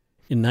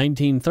 In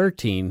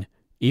 1913,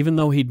 even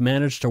though he'd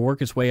managed to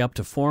work his way up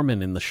to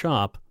foreman in the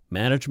shop,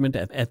 management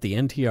at the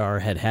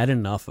NTR had had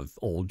enough of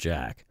old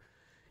Jack.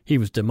 He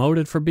was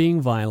demoted for being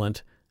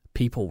violent.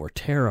 People were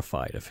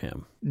terrified of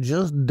him.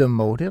 Just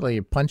demoted? Like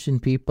you're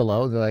punching people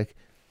out? They're like,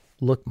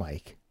 look,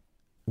 Mike,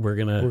 we're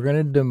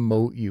gonna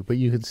demote you, but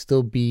you could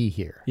still be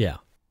here. Yeah.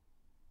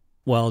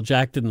 Well,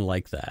 Jack didn't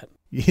like that.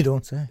 You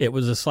don't say. It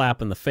was a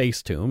slap in the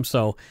face to him,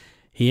 so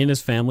he and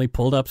his family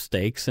pulled up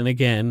stakes and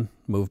again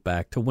moved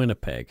back to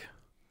Winnipeg.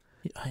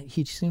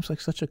 He seems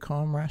like such a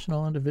calm,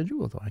 rational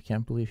individual, though. I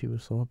can't believe he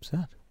was so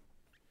upset.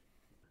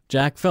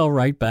 Jack fell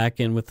right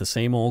back in with the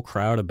same old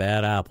crowd of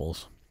bad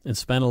apples and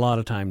spent a lot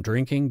of time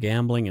drinking,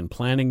 gambling, and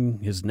planning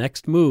his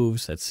next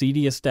moves at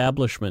seedy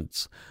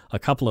establishments. A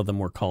couple of them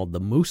were called the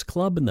Moose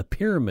Club and the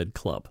Pyramid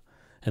Club,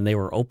 and they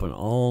were open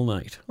all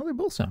night. Well, they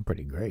both sound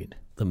pretty great.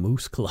 The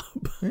Moose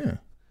Club. Yeah.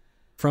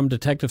 From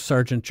Detective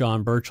Sergeant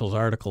John Burchell's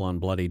article on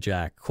Bloody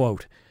Jack,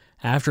 quote,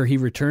 after he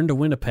returned to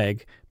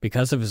Winnipeg,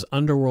 because of his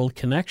underworld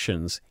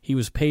connections, he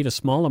was paid a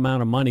small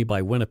amount of money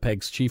by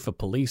Winnipeg's chief of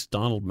police,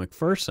 Donald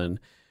McPherson,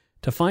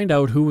 to find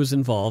out who was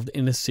involved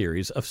in a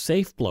series of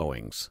safe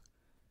blowings.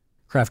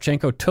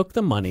 Kravchenko took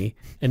the money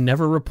and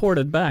never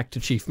reported back to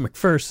Chief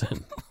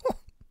McPherson.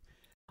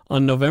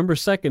 On November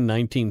 2nd,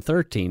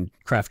 1913,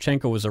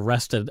 Kravchenko was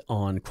arrested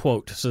on,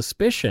 quote,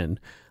 suspicion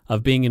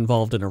of being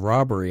involved in a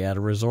robbery at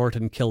a resort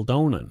in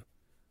Kildonan.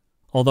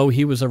 Although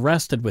he was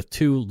arrested with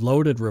 2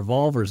 loaded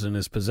revolvers in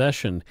his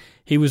possession,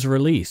 he was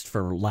released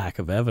for lack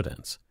of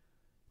evidence.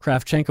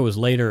 Kravchenko was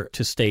later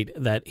to state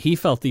that he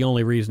felt the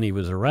only reason he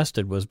was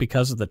arrested was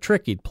because of the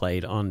trick he'd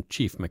played on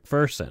Chief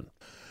McPherson.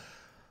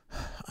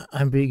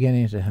 I'm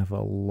beginning to have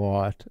a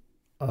lot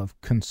of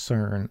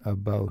concern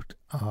about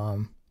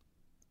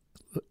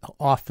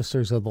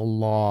officers of the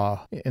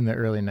law in the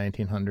early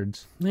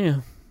 1900s.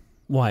 Yeah.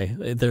 Why?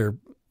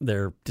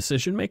 Their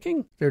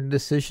decision-making? Their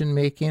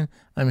decision-making.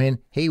 I mean,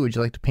 hey, would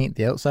you like to paint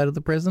the outside of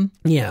the prison?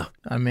 Yeah.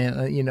 I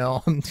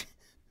mean,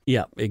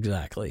 Yeah,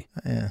 exactly.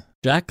 Yeah.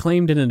 Jack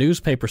claimed in a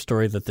newspaper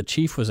story that the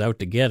chief was out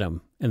to get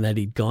him and that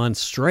he'd gone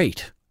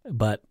straight.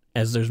 But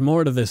as there's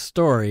more to this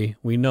story,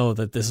 we know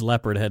that this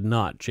leopard had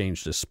not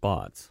changed his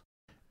spots.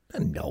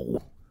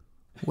 No.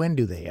 When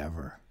do they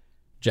ever?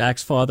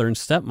 Jack's father and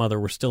stepmother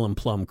were still in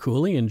Plum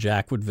Coulee, and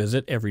Jack would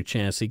visit every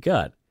chance he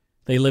got.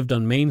 They lived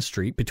on Main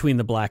Street between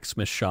the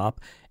blacksmith shop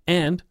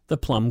and the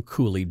Plum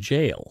Coulee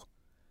jail.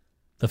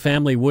 The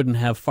family wouldn't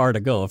have far to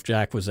go if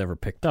Jack was ever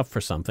picked up for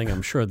something.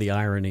 I'm sure the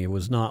irony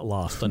was not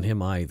lost on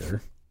him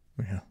either.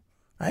 Yeah.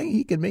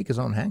 He could make his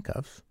own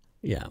handcuffs.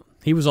 Yeah.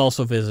 He was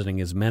also visiting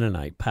his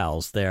Mennonite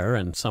pals there,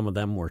 and some of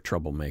them were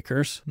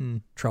troublemakers.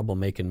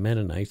 Troublemaking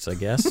Mennonites, I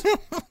guess.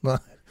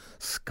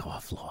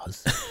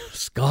 Scofflaws.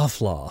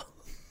 Scofflaw.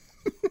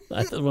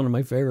 That's one of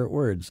my favorite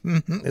words.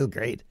 It was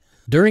great.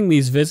 During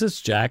these visits,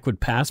 Jack would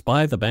pass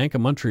by the Bank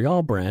of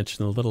Montreal branch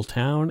in the little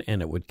town,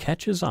 and it would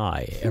catch his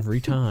eye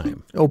every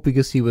time. Oh,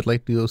 because he would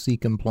like to go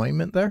seek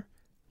employment there?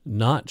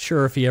 Not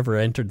sure if he ever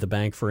entered the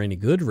bank for any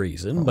good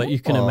reason, but you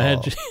can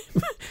imagine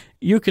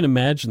you can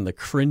imagine the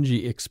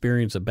cringy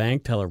experience a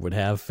bank teller would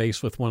have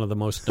faced with one of the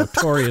most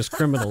notorious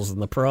criminals in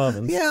the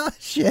province. Yeah,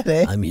 shit,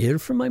 eh? I'm here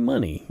for my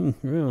money.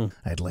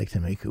 I'd like to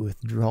make a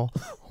withdrawal.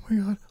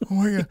 Oh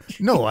my God.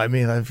 No, I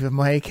mean, I've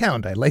my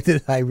account. I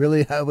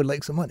would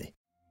like some money.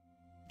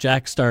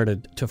 Jack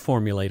started to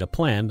formulate a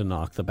plan to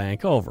knock the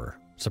bank over.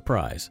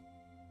 Surprise.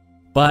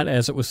 But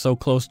as it was so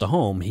close to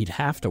home, he'd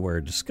have to wear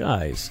a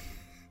disguise.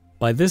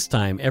 By this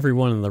time,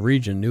 everyone in the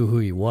region knew who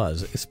he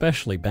was,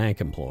 especially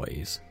bank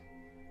employees.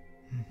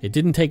 It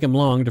didn't take him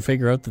long to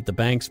figure out that the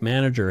bank's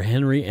manager,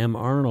 Henry M.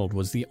 Arnold,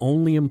 was the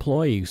only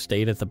employee who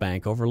stayed at the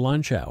bank over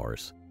lunch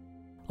hours.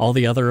 All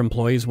the other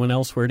employees went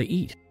elsewhere to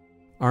eat.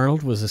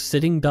 Arnold was a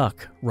sitting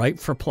duck, ripe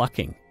for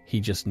plucking. He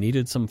just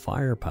needed some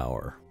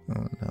firepower.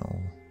 Oh,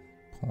 no.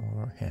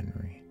 Poor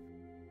Henry.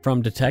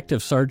 From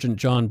Detective Sergeant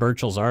John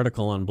Burchell's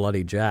article on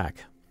Bloody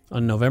Jack,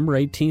 on November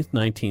 18,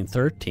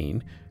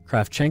 1913,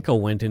 Kravchenko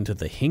went into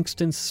the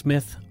Hingston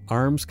Smith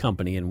Arms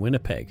Company in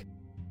Winnipeg,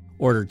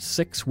 ordered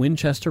 6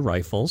 Winchester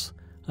rifles,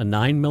 a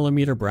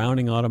 9mm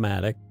Browning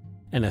automatic,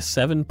 and a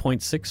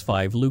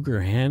 7.65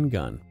 Luger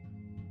handgun.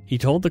 He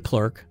told the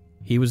clerk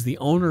he was the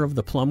owner of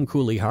the Plum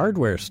Coulee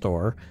hardware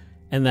store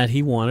and that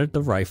he wanted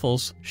the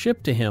rifles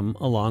shipped to him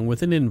along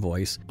with an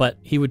invoice, but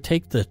he would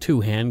take the 2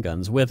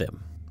 handguns with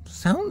him.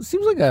 Seems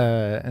like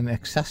an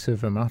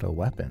excessive amount of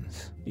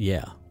weapons.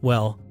 Yeah,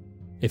 well,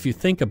 if you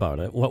think about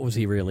it, what was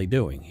he really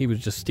doing? He was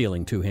just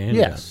stealing 2 handguns.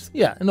 Yes,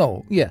 yeah,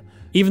 no, yeah.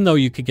 Even though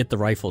you could get the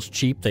rifles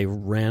cheap, they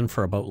ran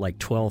for about like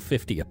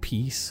 $12.50 a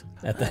piece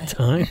at that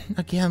time.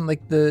 Again,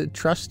 like the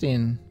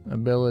trusting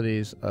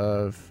abilities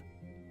of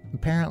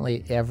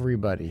apparently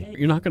everybody.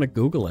 You're not going to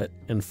Google it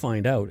and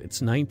find out.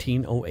 It's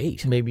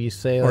 1908. Maybe you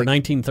say or like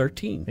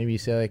 1913. Maybe you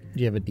say like, do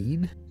you have a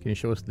deed? Can you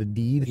show us the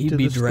deed? He'd to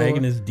be the dragging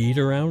store? his deed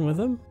around with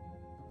him?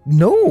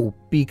 No,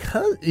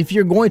 because if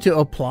you're going to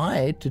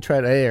apply to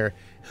try to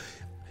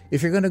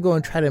if you're going to go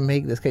and try to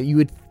make this guy, you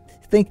would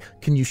think,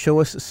 can you show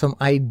us some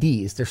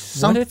IDs? There's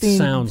something. What it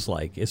sounds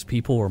like is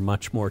people were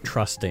much more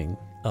trusting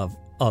of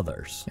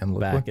others and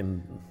look back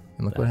and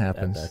look what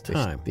happens. At that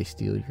time. They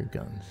steal your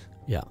guns.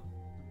 Yeah.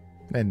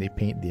 And they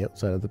paint the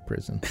outside of the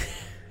prison.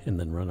 And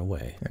then run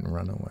away.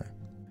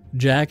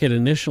 Jack had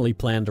initially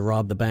planned to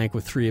rob the bank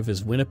with 3 of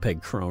his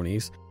Winnipeg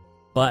cronies,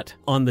 but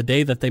on the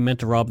day that they meant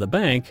to rob the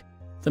bank,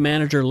 the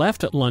manager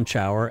left at lunch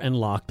hour and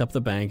locked up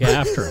the bank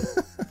after him,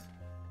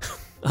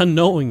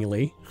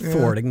 unknowingly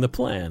thwarting the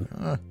plan.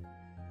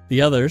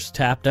 The others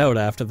tapped out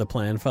after the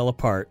plan fell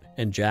apart,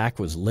 and Jack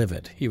was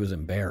livid. He was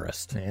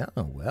embarrassed. Yeah,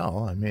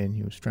 well, I mean,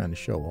 he was trying to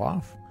show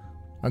off.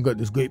 I got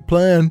this great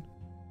plan.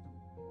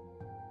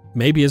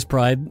 Maybe his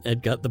pride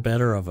had got the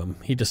better of him.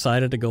 He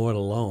decided to go it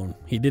alone.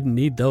 He didn't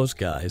need those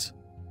guys.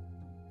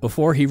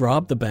 Before he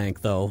robbed the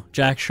bank, though,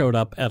 Jack showed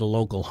up at a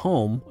local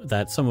home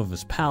that some of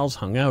his pals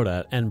hung out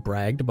at and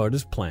bragged about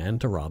his plan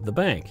to rob the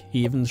bank.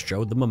 He even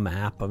showed them a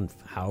map of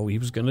how he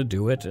was going to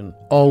do it. And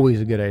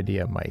always a good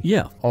idea, Mike.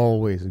 Yeah.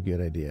 Always a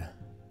good idea.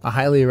 I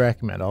highly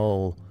recommend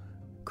all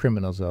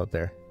criminals out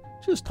there,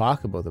 just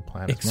talk about the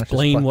plan.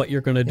 Explain what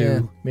you're going to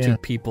do to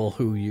people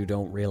who you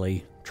don't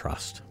really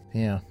trust.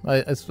 Yeah,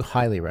 it's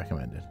highly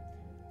recommended.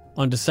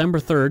 On December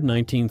 3rd,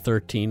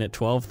 1913, at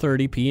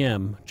 12:30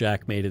 p.m.,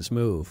 Jack made his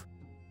move.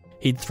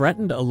 He'd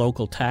threatened a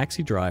local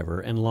taxi driver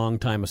and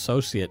longtime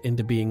associate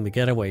into being the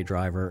getaway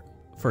driver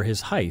for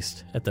his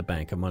heist at the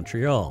Bank of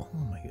Montreal.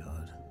 Oh my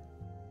God.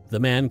 The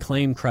man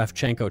claimed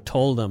Kravchenko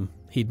told him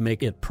he'd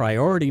make it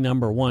priority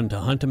number 1 to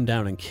hunt him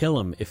down and kill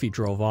him if he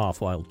drove off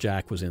while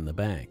Jack was in the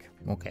bank.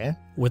 Okay.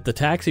 With the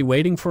taxi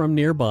waiting for him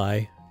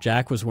nearby,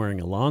 Jack was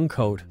wearing a long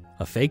coat,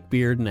 a fake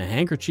beard, and a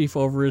handkerchief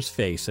over his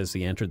face as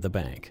he entered the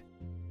bank.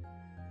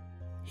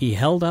 He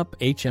held up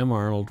H.M.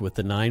 Arnold with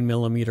the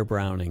 9mm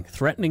Browning,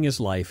 threatening his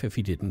life if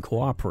he didn't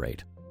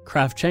cooperate.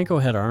 Kravchenko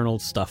had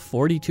Arnold stuff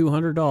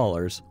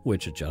 $4,200,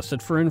 which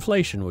adjusted for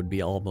inflation would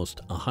be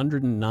almost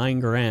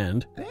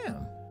 $109,000.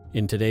 Damn.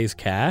 In today's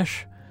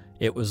cash,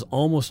 it was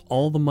almost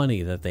all the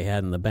money that they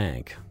had in the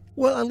bank.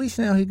 Well, at least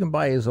now he can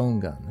buy his own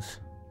guns.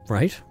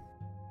 Right?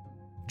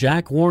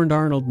 Jack warned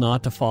Arnold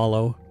not to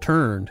follow,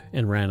 turned,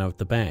 and ran out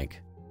the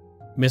bank.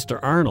 Mr.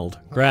 Arnold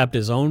grabbed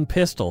his own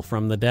pistol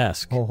from the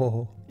desk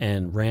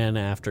and ran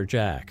after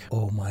Jack.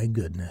 Oh my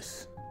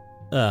goodness.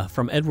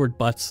 From Edward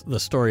Butt's The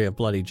Story of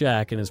Bloody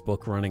Jack in his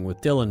book Running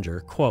with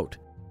Dillinger, quote,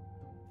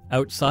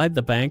 outside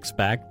the bank's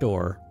back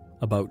door,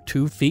 about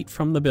 2 feet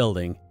from the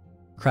building,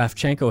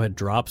 Kravchenko had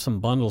dropped some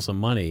bundles of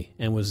money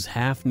and was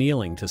half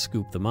kneeling to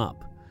scoop them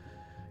up.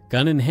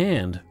 Gun in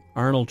hand,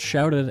 Arnold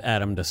shouted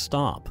at him to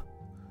stop.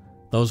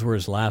 Those were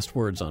his last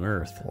words on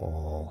Earth.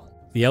 Oh.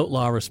 The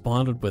outlaw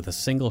responded with a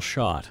single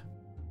shot.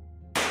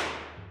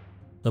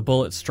 The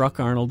bullet struck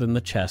Arnold in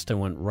the chest and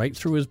went right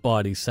through his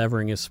body,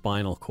 severing his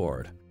spinal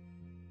cord.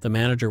 The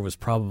manager was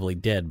probably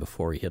dead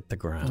before he hit the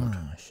ground.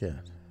 Oh,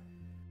 shit.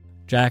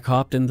 Jack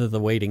hopped into the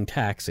waiting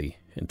taxi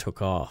and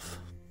took off.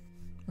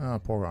 Oh,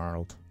 poor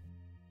Arnold.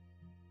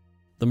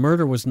 The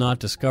murder was not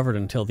discovered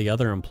until the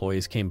other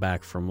employees came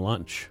back from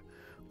lunch.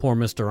 Poor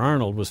Mr.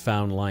 Arnold was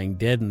found lying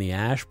dead in the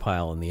ash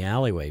pile in the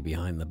alleyway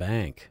behind the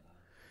bank.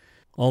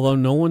 Although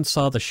no one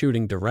saw the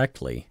shooting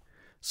directly,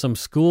 some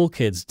school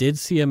kids did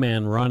see a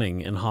man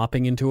running and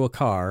hopping into a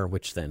car,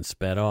 which then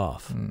sped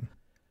off.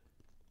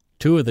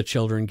 Two of the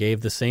children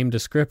gave the same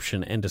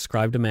description and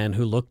described a man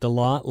who looked a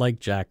lot like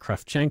Jack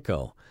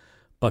Kravchenko,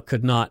 but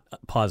could not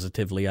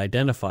positively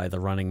identify the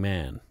running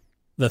man.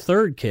 The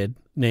third kid,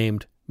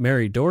 named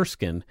Mary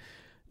Dorskin,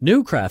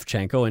 knew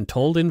Kravchenko and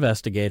told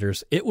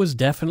investigators it was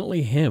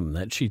definitely him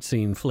that she'd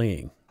seen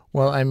fleeing.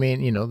 Well, I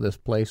mean, this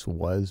place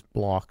was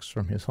blocks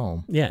from his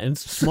home. Yeah, and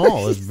it's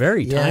small. It's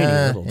very tiny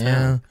little town.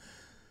 Yeah.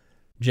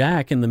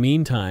 Jack, in the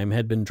meantime,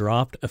 had been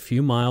dropped a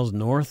few miles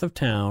north of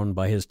town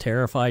by his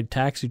terrified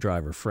taxi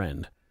driver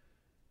friend.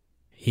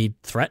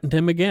 He'd threatened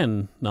him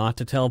again not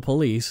to tell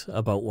police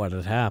about what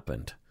had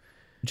happened.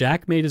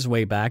 Jack made his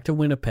way back to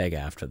Winnipeg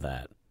after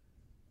that.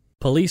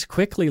 Police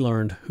quickly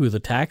learned who the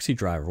taxi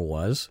driver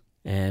was,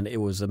 and it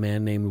was a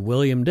man named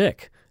William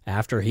Dick,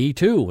 after he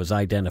too was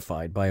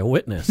identified by a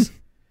witness.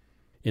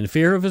 In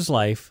fear of his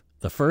life,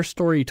 the first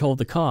story he told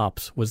the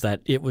cops was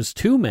that it was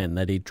two men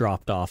that he'd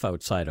dropped off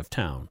outside of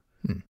town.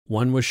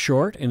 One was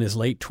short, in his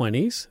late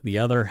 20s, the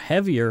other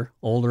heavier,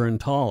 older and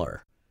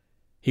taller.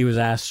 He was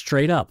asked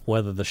straight up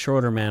whether the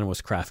shorter man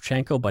was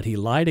Kravchenko, but he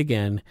lied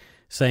again,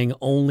 saying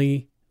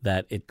only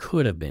that it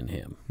could have been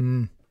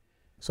him.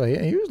 So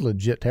yeah, he was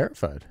legit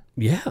terrified.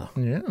 Yeah.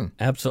 Yeah.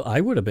 Absolutely.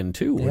 I would have been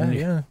too, wouldn't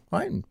you?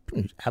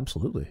 Yeah.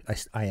 Absolutely.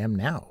 I am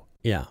now.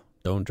 Yeah.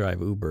 Don't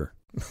drive Uber.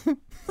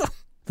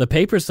 The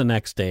papers the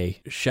next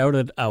day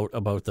shouted out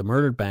about the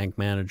murdered bank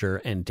manager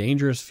and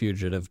dangerous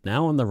fugitive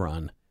now on the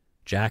run,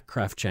 Jack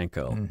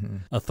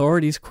Kravchenko.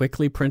 Authorities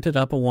quickly printed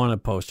up a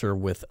wanted poster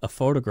with a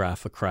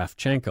photograph of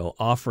Kravchenko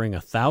offering a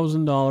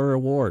 $1,000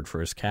 reward for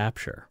his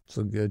capture. It's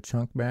a good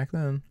chunk back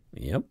then.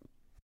 Yep.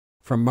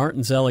 From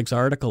Martin Zelig's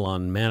article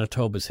on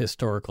Manitoba's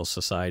Historical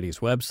Society's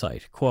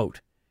website, quote,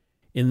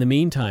 "In the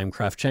meantime,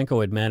 Kravchenko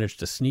had managed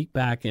to sneak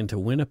back into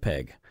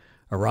Winnipeg,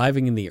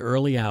 arriving in the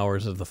early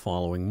hours of the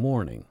following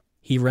morning.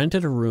 He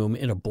rented a room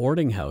in a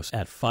boarding house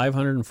at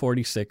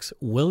 546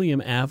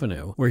 William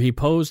Avenue, where he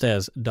posed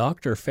as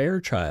Dr.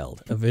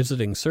 Fairchild, a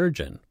visiting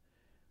surgeon,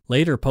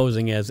 later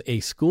posing as a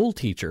school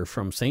teacher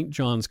from St.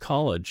 John's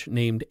College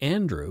named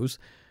Andrews.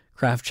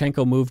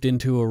 Kravchenko moved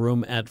into a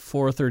room at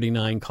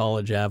 439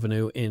 College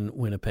Avenue in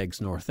Winnipeg's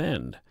North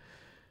End.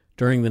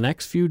 During the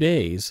next few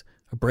days,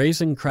 a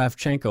brazen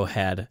Kravchenko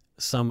had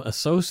some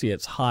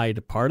associates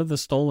hide part of the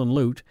stolen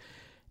loot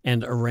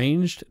and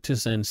arranged to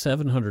send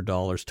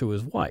 $700 to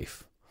his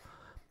wife.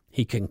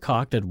 He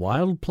concocted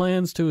wild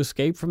plans to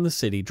escape from the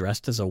city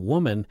dressed as a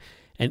woman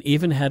and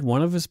even had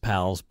one of his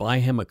pals buy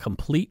him a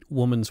complete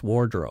woman's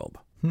wardrobe.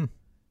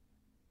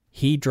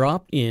 He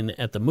dropped in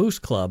at the Moose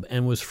Club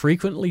and was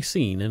frequently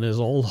seen in his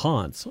old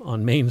haunts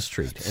on Main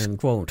Street, end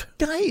quote.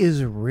 Guy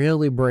is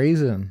really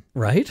brazen.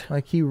 Right?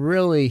 Like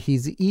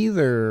he's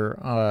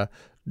either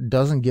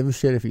doesn't give a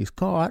shit if he's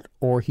caught,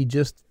 or he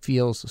just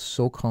feels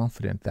so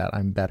confident that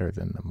I'm better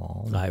than them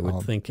all. I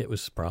would think it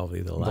was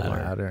probably the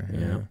latter.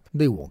 Yeah.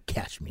 They won't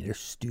catch me. They're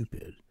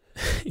stupid.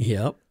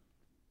 Yep.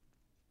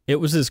 It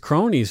was his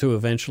cronies who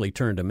eventually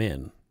turned him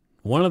in.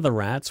 One of the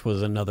rats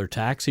was another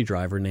taxi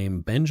driver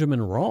named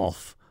Benjamin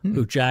Rolfe,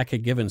 who Jack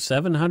had given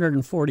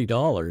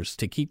 $740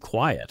 to keep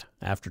quiet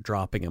after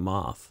dropping him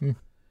off.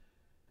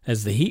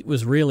 As the heat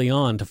was really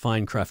on to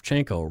find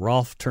Kravchenko,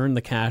 Rolfe turned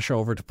the cash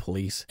over to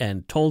police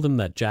and told him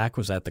that Jack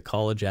was at the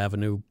College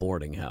Avenue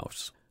boarding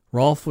house.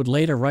 Rolfe would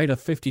later write a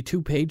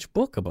 52-page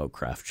book about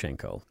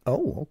Kravchenko.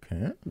 Oh,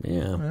 okay.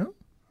 Yeah. Well,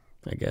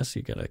 I guess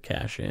you got to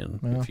cash in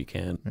if you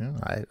can.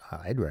 Yeah,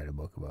 I'd write a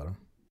book about him.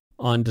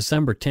 On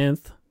December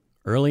 10th,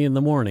 early in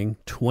the morning,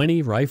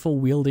 20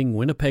 rifle-wielding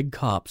Winnipeg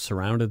cops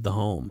surrounded the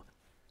home.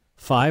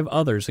 5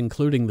 others,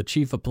 including the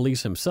chief of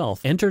police himself,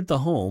 entered the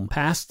home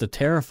past the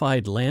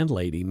terrified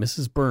landlady,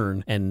 Mrs.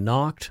 Byrne, and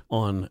knocked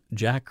on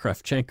Jack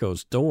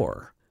Kravchenko's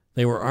door.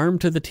 They were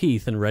armed to the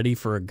teeth and ready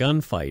for a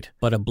gunfight,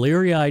 but a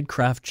bleary-eyed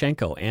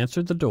Kravchenko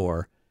answered the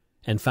door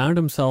and found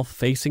himself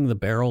facing the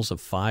barrels of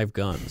 5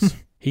 guns.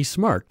 He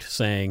smirked,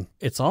 saying,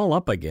 "It's all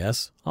up, I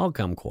guess. I'll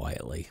come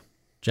quietly."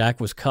 Jack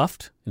was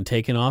cuffed and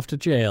taken off to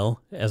jail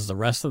as the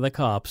rest of the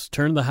cops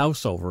turned the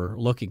house over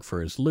looking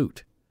for his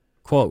loot.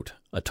 Quote,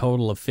 a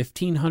total of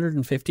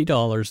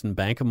 $1,550 in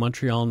Bank of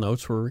Montreal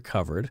notes were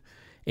recovered.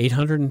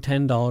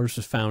 $810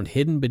 was found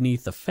hidden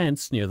beneath the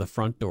fence near the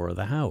front door of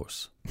the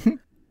house.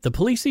 The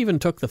police even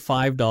took the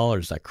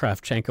 $5 that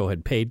Kravchenko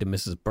had paid to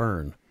Mrs.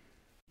 Byrne,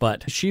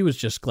 but she was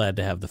just glad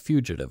to have the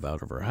fugitive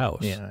out of her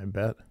house. Yeah, I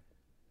bet.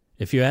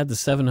 If you add the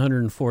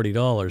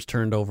 $740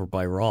 turned over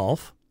by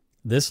Rolfe,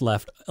 this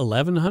left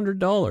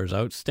 $1,100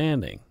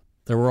 outstanding.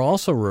 There were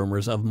also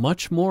rumors of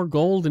much more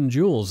gold and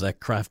jewels that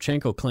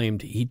Kravchenko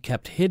claimed he'd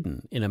kept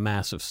hidden in a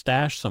massive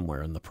stash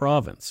somewhere in the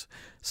province,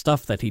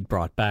 stuff that he'd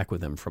brought back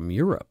with him from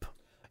Europe.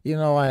 You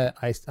know,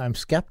 I'm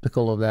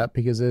skeptical of that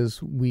because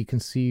as we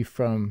can see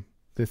from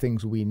the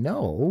things we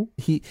know,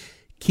 he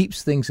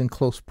keeps things in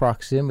close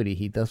proximity.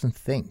 He doesn't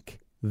think.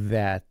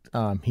 that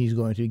he's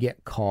going to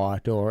get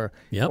caught, or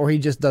he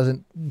just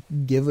doesn't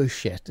give a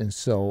shit. And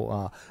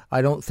so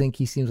I don't think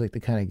he seems like the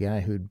kind of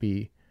guy who'd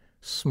be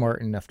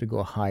smart enough to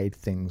go hide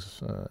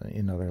things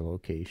in other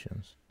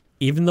locations.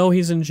 Even though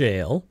he's in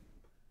jail,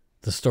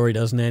 the story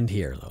doesn't end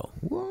here, though.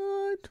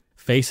 What?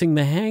 Facing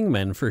the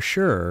hangman for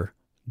sure,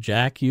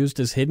 Jack used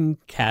his hidden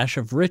cache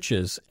of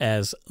riches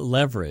as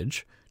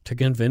leverage to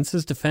convince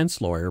his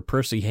defense lawyer,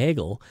 Percy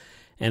Hagel,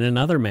 and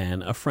another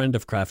man, a friend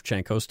of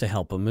Kravchenko's, to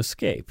help him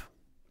escape.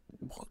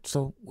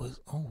 Oh,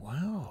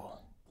 wow.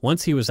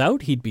 Once he was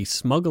out, he'd be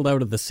smuggled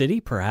out of the city,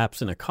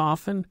 perhaps in a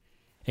coffin,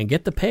 and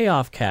get the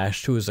payoff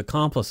cash to his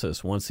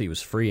accomplices once he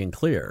was free and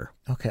clear.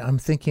 Okay, I'm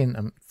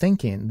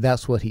thinking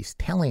that's what he's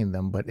telling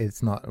them, but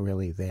it's not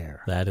really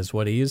there. That is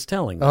what he is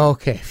telling them.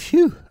 Okay,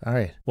 phew, all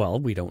right. Well,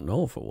 we don't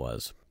know if it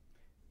was.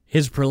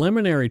 His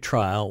preliminary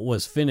trial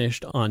was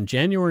finished on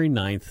January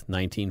 9th,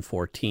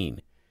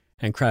 1914,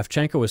 and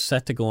Kravchenko was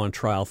set to go on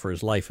trial for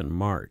his life in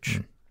March.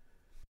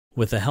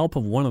 With the help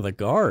of one of the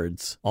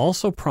guards,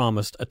 also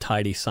promised a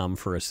tidy sum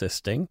for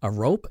assisting, a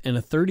rope and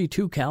a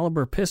 .32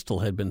 caliber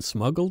pistol had been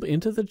smuggled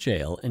into the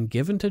jail and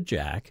given to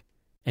Jack,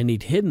 and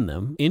he'd hidden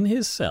them in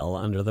his cell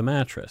under the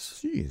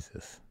mattress.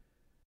 Jesus.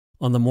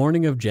 On the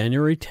morning of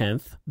January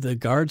 10th, the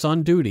guards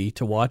on duty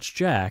to watch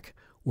Jack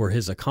were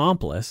his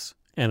accomplice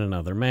and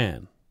another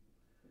man.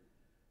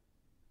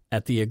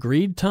 At the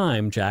agreed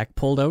time, Jack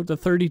pulled out the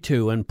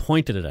 .32 and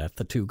pointed it at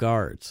the two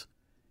guards.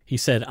 He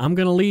said, "I'm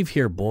going to leave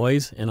here,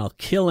 boys, and I'll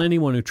kill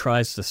anyone who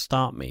tries to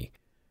stop me.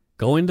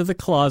 Go into the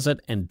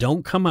closet and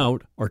don't come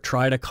out or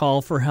try to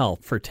call for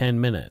help for 10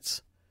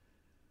 minutes.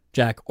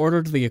 Jack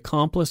ordered the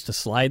accomplice to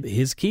slide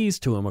his keys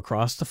to him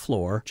across the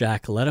floor.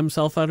 Jack let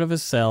himself out of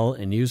his cell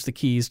and used the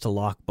keys to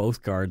lock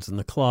both guards in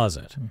the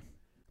closet.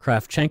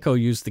 Kravchenko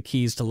used the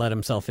keys to let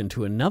himself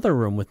into another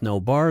room with no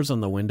bars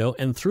on the window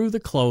and threw the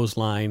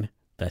clothesline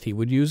that he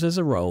would use as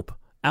a rope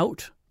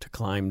out to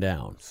climb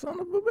down. Son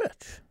of a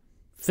bitch.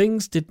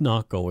 Things did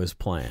not go as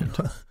planned.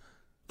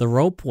 The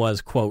rope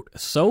was, quote,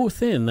 so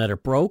thin that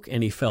it broke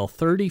and he fell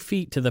 30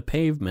 feet to the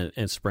pavement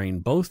and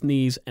sprained both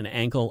knees, an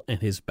ankle,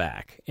 and his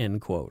back,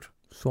 end quote.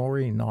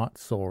 Sorry, not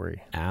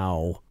sorry.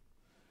 Ow.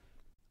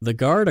 The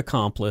guard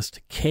accomplice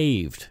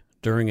caved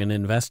during an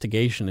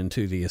investigation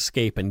into the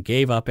escape and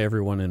gave up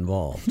everyone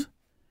involved.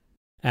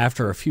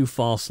 After a few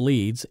false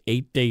leads,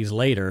 8 days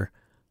later,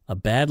 a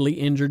badly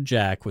injured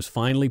Jack was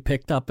finally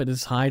picked up at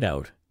his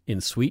hideout in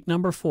suite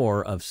number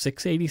 4 of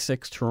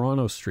 686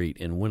 Toronto Street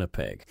in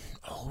Winnipeg.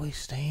 Always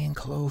staying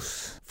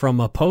close. From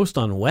a post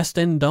on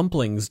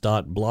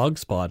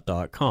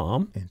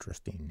westenddumplings.blogspot.com.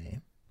 Interesting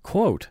name.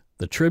 Quote,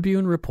 the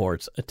Tribune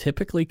reports a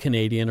typically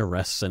Canadian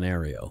arrest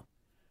scenario.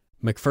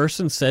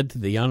 McPherson said to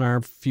the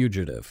unarmed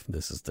fugitive,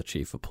 this is the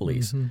chief of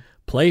police,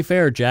 play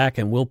fair, Jack,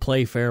 and we'll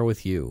play fair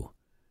with you.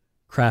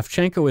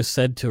 Kravchenko is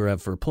said to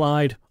have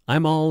replied,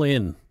 I'm all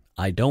in.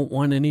 I don't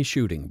want any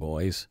shooting,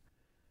 boys.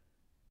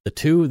 The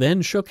two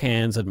then shook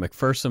hands and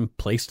McPherson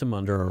placed him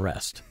under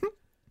arrest.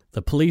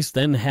 The police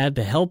then had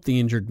to help the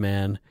injured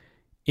man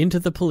into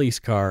the police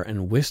car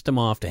and whisked him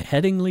off to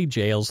Headingley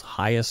Jail's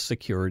highest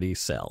security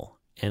cell.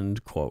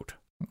 End quote.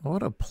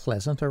 What a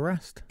pleasant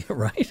arrest.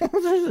 Right?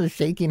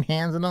 Shaking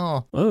hands and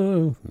all.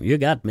 Oh, you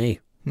got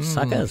me.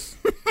 Suckers.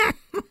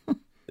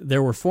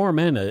 There were 4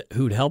 men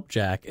who'd helped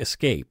Jack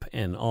escape,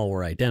 and all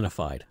were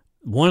identified.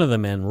 One of the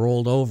men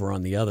rolled over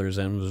on the others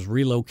and was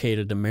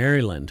relocated to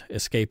Maryland,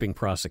 escaping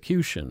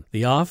prosecution.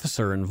 The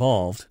officer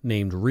involved,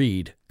 named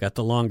Reed, got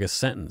the longest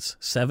sentence,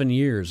 7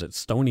 years at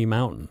Stony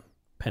Mountain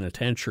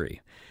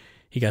Penitentiary.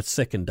 He got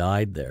sick and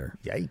died there.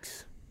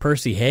 Yikes.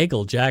 Percy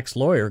Hagel, Jack's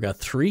lawyer, got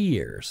 3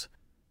 years,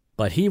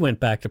 but he went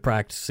back to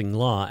practicing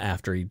law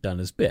after he'd done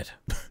his bit.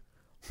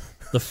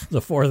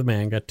 The 4th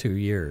man got 2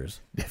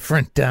 years.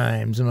 Different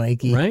times,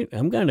 Mikey. Right?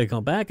 I'm going to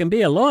go back and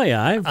be a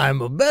lawyer.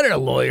 I'm a better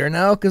lawyer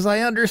now because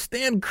I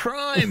understand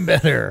crime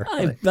better.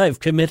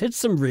 I've committed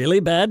some really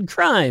bad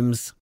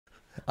crimes.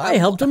 I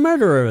helped a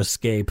murderer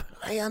escape.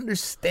 I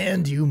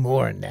understand you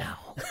more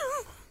now.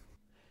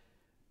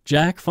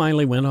 Jack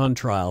finally went on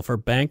trial for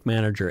bank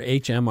manager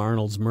H.M.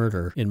 Arnold's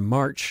murder in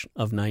March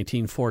of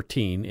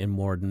 1914 in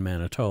Morden,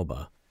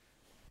 Manitoba.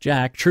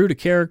 Jack, true to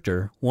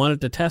character, wanted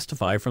to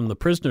testify from the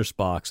prisoner's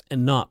box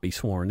and not be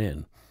sworn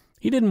in.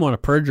 He didn't want to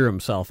perjure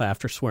himself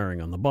after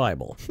swearing on the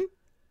Bible.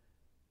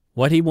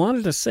 What he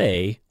wanted to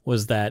say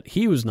was that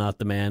he was not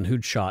the man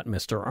who'd shot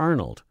Mr.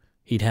 Arnold.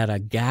 He'd had a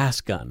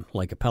gas gun,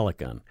 like a pellet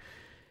gun,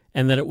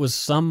 and that it was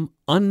some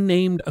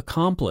unnamed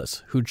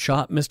accomplice who'd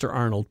shot Mr.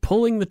 Arnold,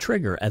 pulling the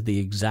trigger at the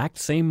exact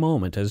same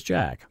moment as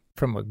Jack.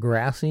 From a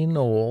grassy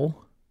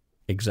knoll.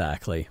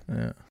 Exactly.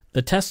 Yeah.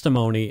 The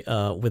testimony,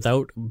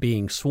 without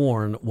being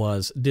sworn,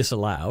 was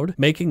disallowed,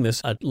 making this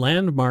a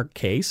landmark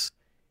case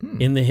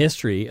in the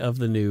history of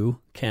the new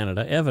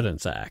Canada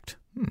Evidence Act.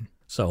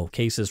 So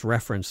cases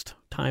referenced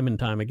time and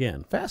time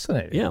again.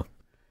 Fascinating. Yeah.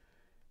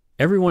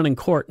 Everyone in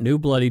court knew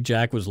Bloody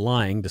Jack was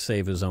lying to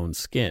save his own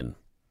skin,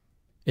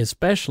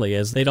 especially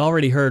as they'd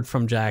already heard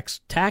from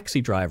Jack's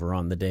taxi driver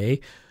on the day,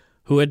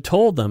 who had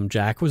told them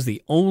Jack was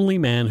the only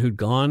man who'd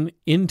gone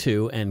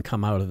into and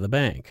come out of the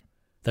bank.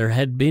 There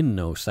had been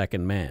no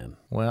second man.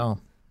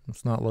 Well,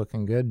 it's not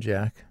looking good,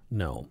 Jack.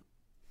 No.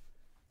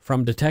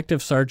 From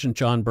Detective Sergeant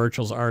John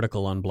Burchell's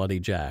article on Bloody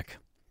Jack,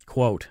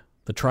 quote,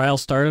 "The trial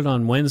started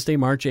on Wednesday,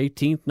 March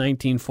 18,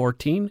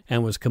 1914,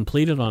 and was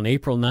completed on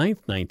April 9,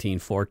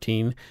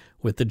 1914,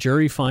 with the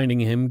jury finding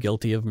him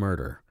guilty of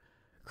murder.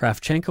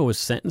 Kravchenko was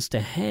sentenced to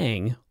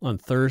hang on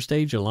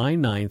Thursday, July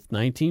 9,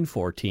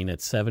 1914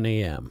 at 7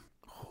 a.m.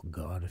 Oh,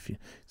 God,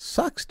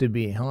 sucks to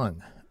be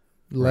hung,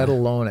 let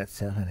alone at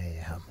 7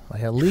 a.m.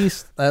 Like, at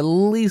least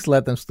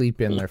let them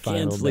sleep in their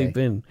final day. Can't sleep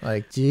in.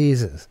 Like,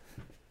 Jesus.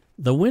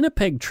 The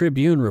Winnipeg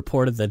Tribune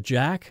reported that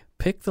Jack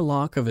picked the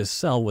lock of his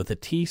cell with a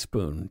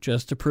teaspoon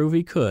just to prove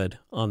he could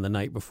on the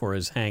night before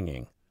his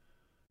hanging.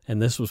 And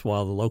this was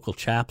while the local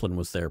chaplain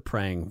was there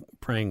praying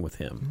with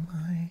him.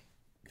 My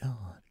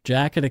God.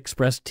 Jack had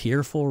expressed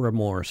tearful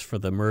remorse for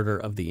the murder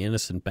of the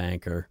innocent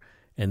banker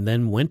and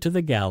then went to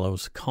the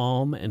gallows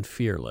calm and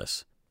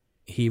fearless.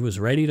 He was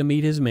ready to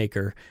meet his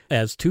maker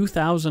as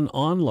 2,000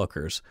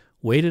 onlookers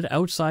waited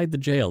outside the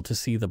jail to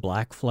see the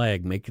black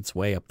flag make its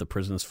way up the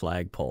prison's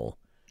flagpole,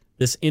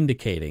 this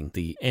indicating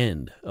the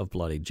end of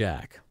Bloody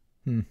Jack.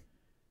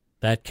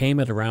 That came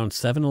at around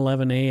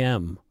 7:11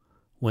 a.m.,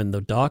 when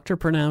the doctor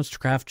pronounced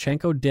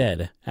Kravchenko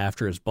dead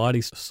after his body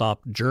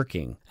stopped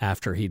jerking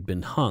after he'd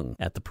been hung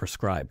at the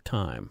prescribed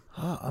time.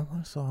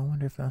 So I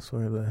wonder if that's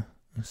where the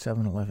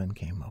 7-Eleven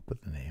came up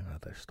with the name of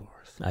their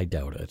stores. I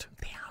doubt it.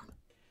 Damn.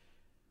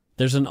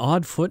 There's an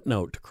odd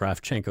footnote to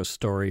Kravchenko's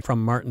story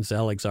from Martin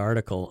Zelig's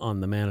article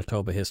on the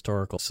Manitoba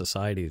Historical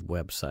Society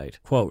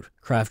website. Quote,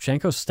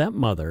 "Kravchenko's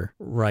stepmother,"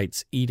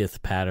 writes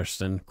Edith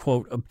Patterson,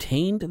 quote,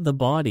 "obtained the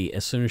body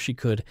as soon as she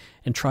could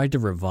and tried to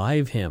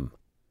revive him.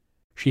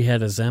 She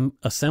had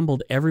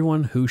assembled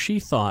everyone who she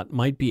thought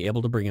might be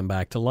able to bring him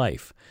back to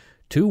life.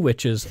 2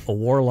 witches, a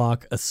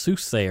warlock, a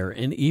soothsayer,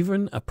 and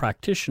even a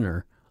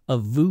practitioner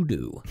of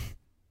voodoo.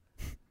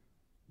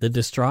 The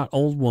distraught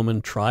old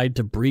woman tried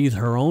to breathe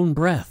her own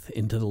breath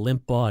into the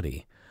limp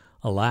body,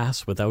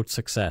 alas, without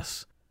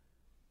success.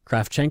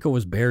 Kravchenko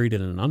was buried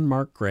in an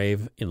unmarked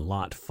grave in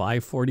Lot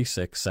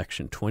 546,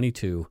 Section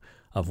 22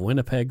 of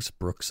Winnipeg's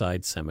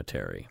Brookside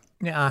Cemetery."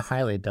 Yeah, I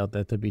highly doubt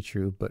that to be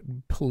true, but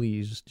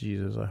please,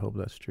 Jesus, I hope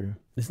that's true.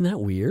 Isn't that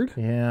weird?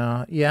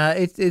 Yeah,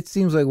 it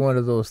seems like one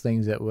of those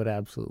things that would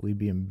absolutely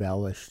be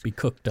embellished. Be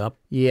cooked up?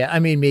 Yeah, I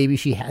mean, maybe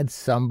she had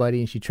somebody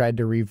and she tried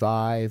to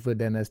revive, but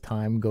then as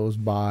time goes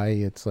by,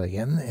 it's like,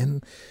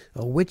 and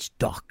a witch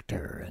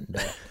doctor,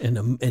 and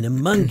a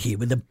monkey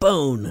with a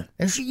bone.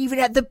 And she even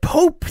had the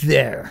Pope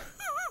there.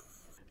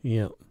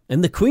 Yeah,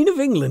 and the Queen of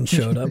England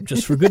showed up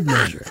just for good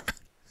measure.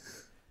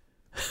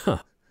 Huh.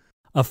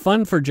 A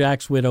fund for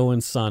Jack's widow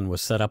and son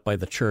was set up by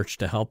the church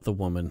to help the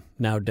woman,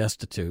 now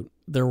destitute.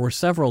 There were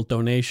several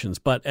donations,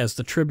 but as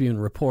the Tribune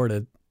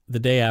reported, the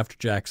day after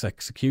Jack's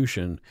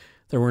execution,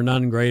 there were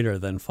none greater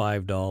than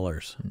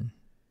 $5.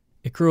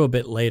 It grew a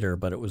bit later,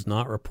 but it was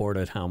not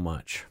reported how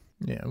much.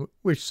 Yeah,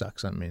 which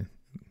sucks. I mean,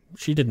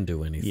 she didn't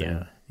do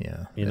anything.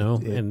 Yeah. You know,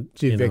 and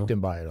she's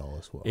victim by it all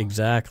as well.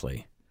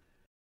 Exactly.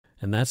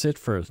 And that's it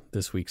for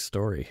this week's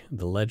story,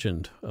 the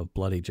legend of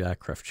Bloody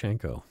Jack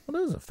Kravchenko. Well,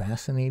 that was a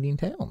fascinating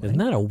tale, man. Isn't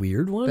that a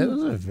weird one? That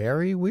was a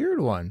very weird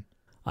one.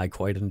 I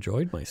quite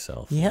enjoyed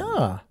myself.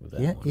 Yeah.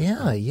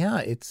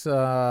 It's,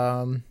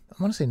 I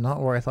want to say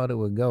not where I thought it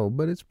would go,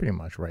 but it's pretty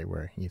much right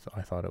where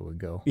I thought it would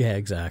go. Yeah,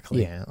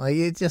 exactly. Yeah, like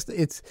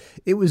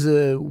it was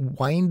a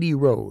windy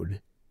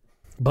road.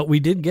 But we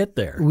did get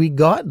there. We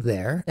got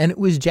there, and it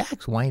was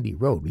Jack's windy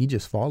road. We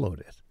just followed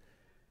it.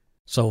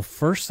 So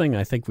first thing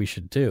I think we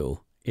should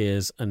do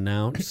is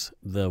announce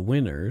the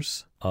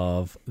winners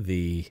of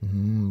the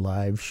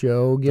live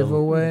show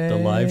giveaway. The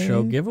live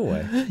show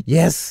giveaway.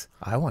 Yes,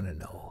 I want to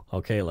know.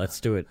 Okay, let's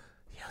do it.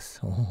 Yes.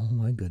 Oh,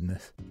 my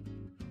goodness.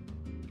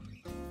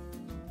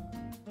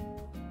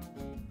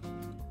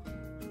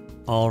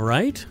 All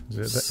right.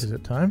 Is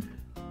it time?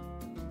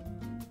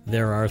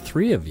 There are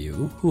 3 of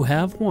you who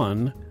have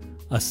won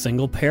a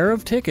single pair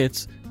of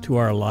tickets to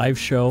our live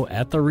show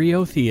at the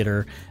Rio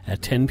Theater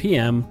at 10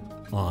 p.m.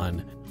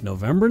 on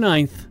November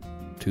 9th,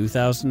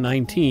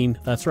 2019.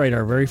 That's right,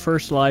 our very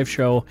first live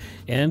show,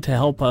 and to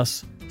help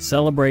us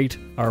celebrate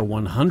our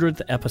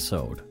 100th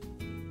episode.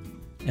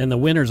 And the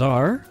winners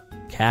are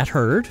Kat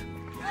Hurd,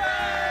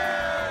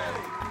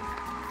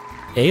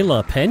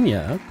 Ayla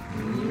Pena,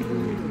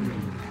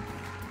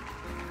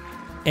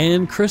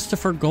 and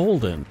Christopher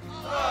Golden.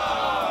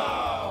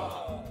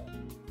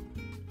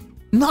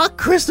 Not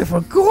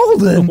Christopher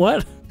Golden!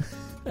 What?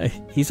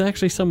 He's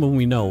actually someone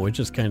we know, which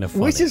is kind of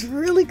funny. Which is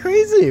really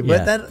crazy,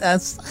 but Yeah.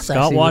 that's Scott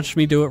actually... watched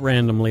me do it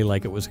randomly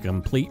like it was a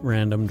complete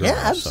random draw. Yeah,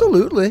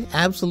 absolutely.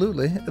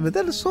 But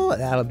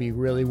that'll be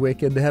really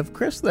wicked to have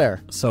Chris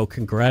there. So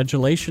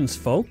congratulations,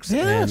 folks.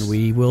 Yes. And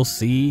we will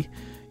see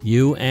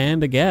you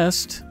and a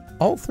guest.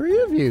 All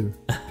 3 of you.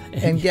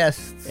 and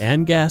guests.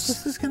 And guests.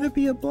 This is going to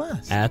be a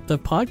blast. At the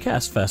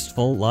Podcast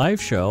Festival live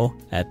show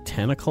at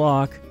 10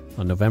 o'clock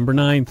on November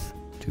 9th,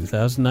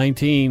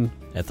 2019.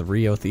 at the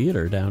Rio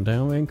Theater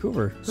downtown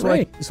Vancouver.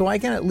 So I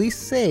can at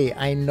least say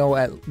I know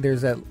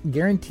there's a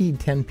guaranteed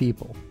 10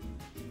 people.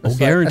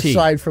 Guaranteed.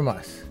 Aside from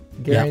us.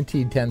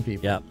 Guaranteed 10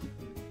 people. Yeah.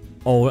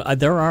 Oh,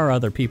 there are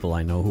other people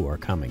I know who are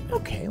coming now.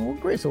 Okay, well,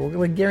 great. So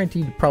we're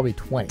guaranteed probably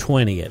 20.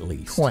 20 at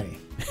least. 20.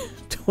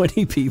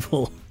 20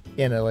 people.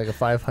 In a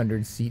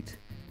 500 seat.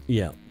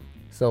 Yeah.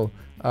 So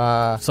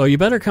you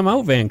better come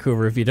out,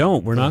 Vancouver. If you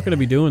don't, we're not going to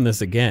be doing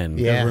this again.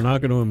 Yeah. We're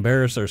not going to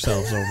embarrass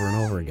ourselves over and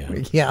over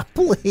again. Yeah,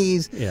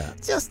 please. Yeah.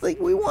 Just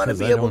we want to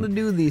be able to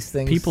do these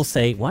things. People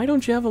say, why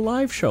don't you have a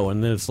live show?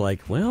 And then it's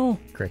like, well...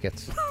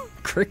 Crickets.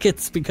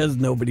 Crickets because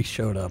nobody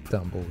showed up.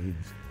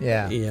 Tumbleweeds.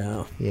 Yeah.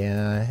 Yeah.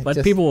 Yeah.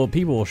 But people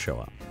will show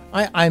up.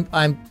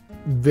 I'm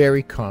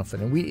very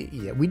confident.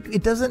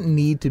 It doesn't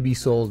need to be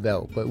sold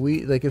out, but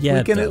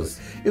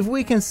if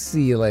we can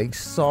see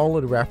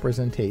solid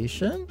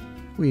representation,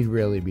 we'd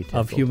really be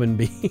tickled. Of human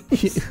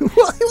beings.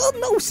 well,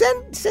 no,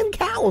 send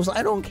cows.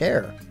 I don't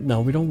care.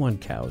 No, we don't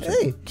want cows.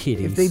 Hey,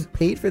 kitties. If they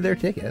paid for their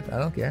ticket, I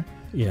don't care.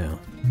 Yeah.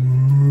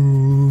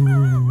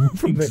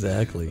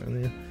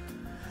 Exactly.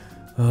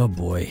 Oh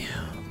boy.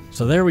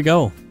 So there we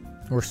go.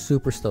 We're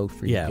super stoked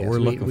for you. Yeah, guys. we're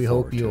looking We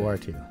forward hope you are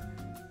too.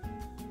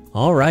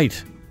 All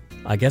right.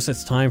 I guess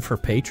it's time for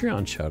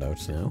Patreon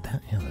shoutouts now.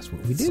 Yeah, that's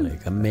what we do.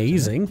 It's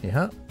amazing.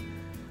 Yeah.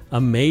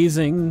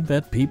 Amazing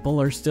that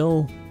people are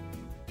still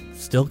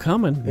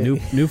coming.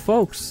 New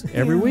folks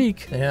every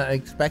week. Yeah,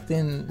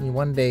 expecting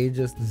one day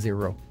just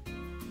 0.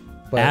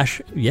 But,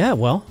 Ash, yeah,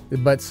 well.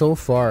 But so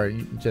far,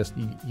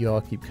 you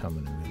all keep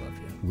coming and we love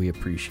you. We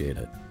appreciate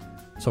it.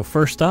 So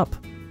first up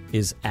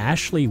is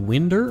Ashley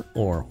Winder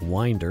or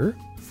Winder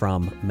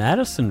from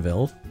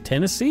Madisonville,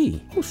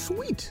 Tennessee. Oh,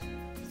 sweet.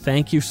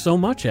 Thank you so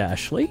much,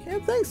 Ashley. Yeah,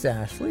 thanks,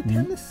 Ashley.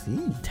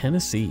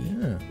 Tennessee.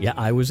 Yeah,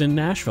 I was in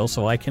Nashville,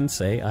 so I can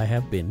say I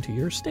have been to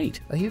your state.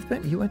 Oh, you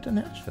went to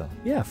Nashville?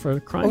 Yeah, for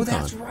CrimeCon. Oh,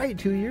 that's right,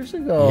 2 years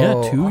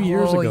ago. Yeah, 2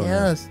 years ago. Oh,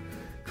 yes.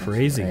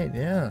 Crazy. Right,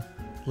 yeah.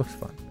 Looks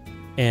fun.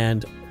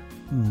 And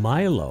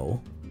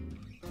Milo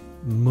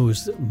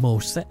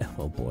Moset.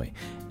 Oh, boy.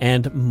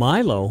 And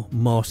Milo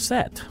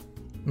Moset.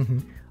 Mm-hmm.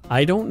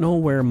 I don't know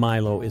where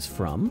Milo is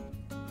from.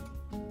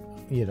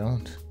 You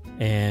don't.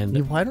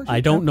 And why don't you I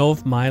don't know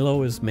if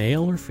Milo is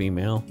male or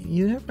female.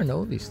 You never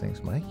know these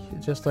things, Mike.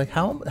 It's just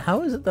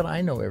how is it that I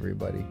know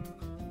everybody?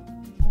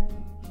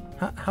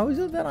 How is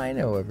it that I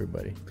know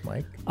everybody,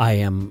 Mike? I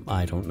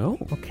don't know.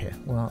 Okay,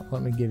 well,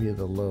 let me give you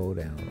the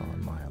lowdown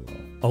on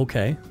Milo.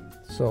 Okay.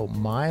 So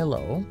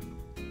Milo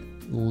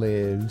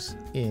lives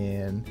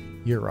in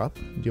Europe.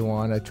 Do you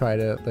want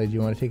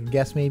to take a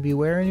guess maybe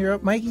where in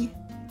Europe, Mikey?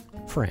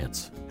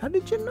 France. How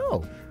did you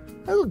know?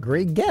 That was a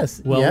great guess.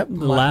 Well, yep,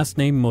 the last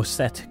name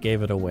Moset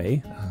gave it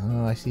away.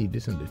 Oh, I see. You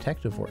did some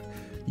detective work.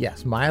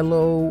 Yes,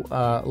 Milo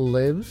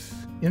lives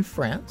in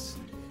France,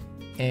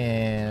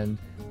 and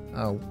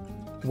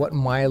what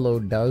Milo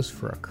does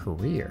for a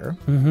career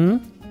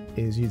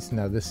is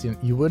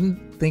you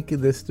wouldn't think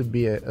of this to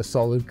be a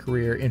solid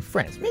career in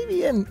France.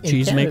 Maybe in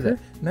cheesemaker?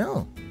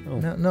 No,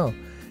 no.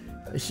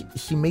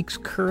 She makes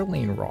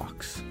curling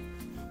rocks.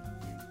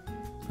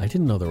 I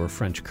didn't know there were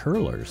French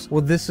curlers.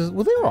 Well,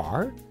 there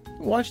are.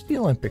 Watch the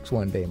Olympics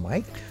one day,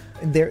 Mike.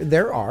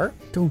 There are.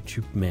 Don't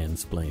you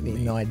mansplain me.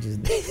 No, I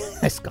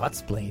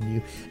Scotsplained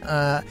you.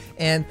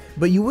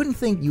 But you would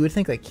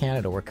think like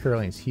Canada, where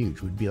curling is huge,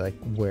 would be like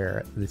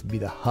where this would be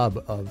the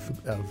hub of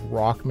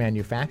rock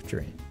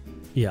manufacturing.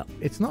 Yeah.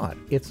 It's not.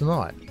 It's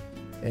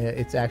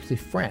It's actually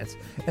France.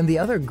 And the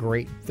other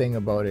great thing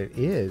about it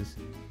is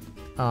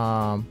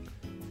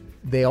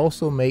they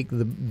also make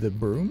the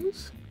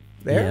brooms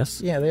there.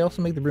 Yes. Yeah, they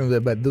also make the brooms,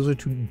 but those are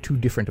two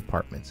different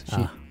departments.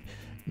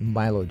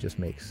 Milo just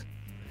makes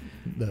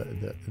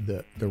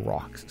the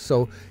rocks.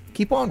 So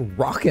keep on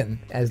rocking,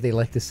 as they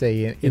like to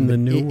say in the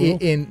new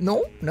world.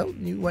 No,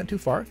 you went too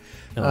far.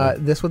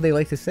 That's what they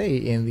like to say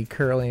in the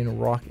curling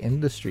rock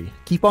industry.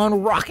 Keep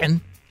on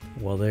rocking.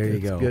 Well, there you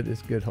go.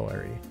 It's good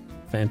hilarity.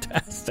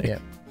 Fantastic.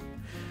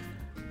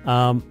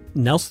 Yeah.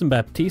 Nelson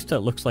Baptista,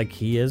 it looks like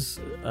he is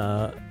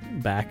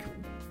back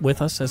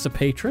with us as a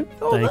patron.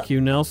 Thank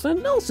you,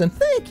 Nelson. Nelson,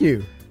 thank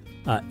you.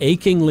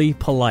 Achingly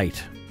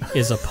Polite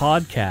is a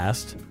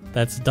podcast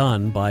that's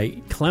done by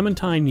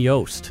Clementine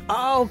Yost.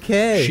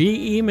 Okay.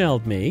 She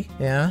emailed me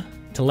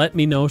to let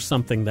me know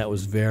something that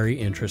was very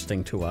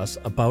interesting to us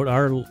about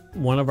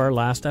one of our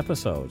last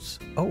episodes.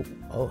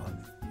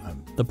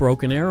 The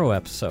Broken Arrow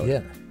episode.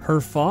 Yeah. Her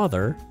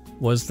father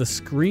was the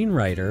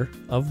screenwriter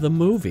of the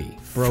movie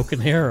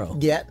Broken Arrow.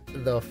 Get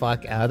the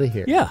fuck out of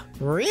here. Yeah.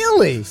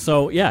 Really?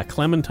 So, yeah,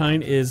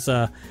 Clementine is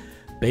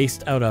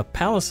based out of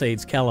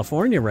Palisades,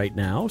 California right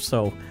now.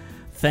 So,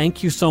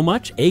 thank you so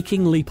much.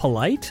 Achingly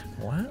Polite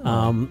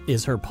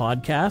is her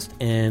podcast.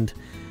 And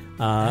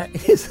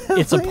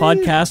it's a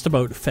podcast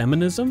about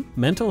feminism,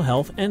 mental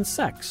health, and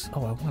sex.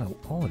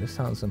 This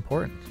sounds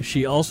important.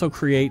 She also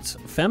creates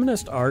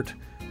feminist art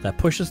that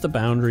pushes the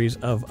boundaries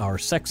of our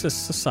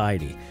sexist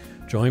society.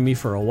 Join me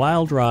for a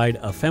wild ride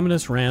of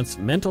feminist rants,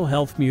 mental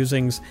health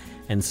musings,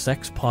 and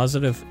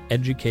sex-positive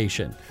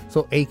education.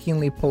 So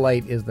Achingly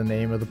Polite is the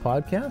name of the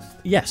podcast?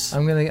 Yes.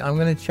 I'm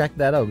gonna check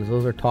that out because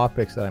those are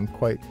topics that I'm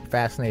quite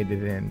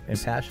fascinated in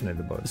and passionate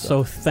about.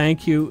 So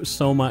thank you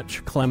so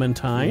much,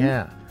 Clementine.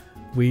 Yeah.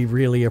 We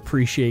really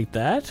appreciate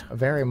that.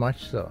 Very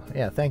much so.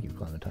 Yeah, thank you,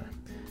 Clementine.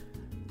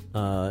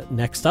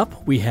 Next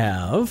up, we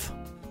have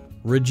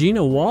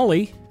Regina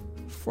Whaley,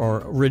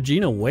 or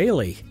Regina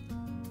Whaley.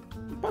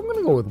 I'm going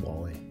to go with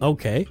Wally.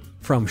 Okay,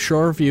 from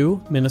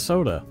Shoreview,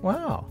 Minnesota.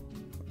 Wow.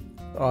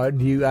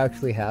 Do you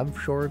actually have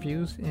shore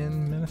views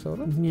in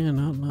Minnesota? Yeah,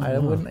 no. I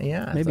wouldn't.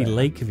 Yeah, Maybe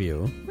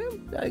Lakeview.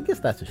 I guess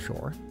that's a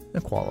shore.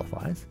 It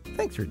qualifies.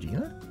 Thanks,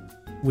 Regina.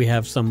 We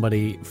have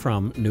somebody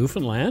from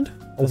Newfoundland.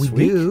 Oh, this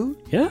we week. do?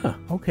 Yeah.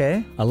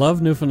 Okay. I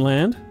love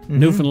Newfoundland. Mm-hmm.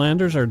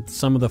 Newfoundlanders are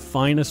some of the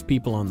finest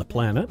people on the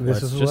planet.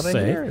 This let's is just what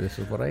say. I hear. This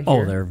is what I hear.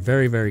 Oh, they're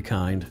very, very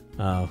kind.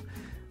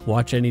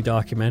 Watch any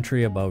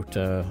documentary about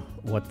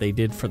what they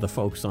did for the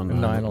folks on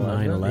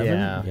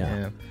 9/11.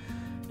 Yeah.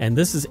 And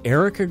this is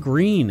Erica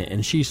Green,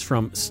 and she's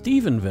from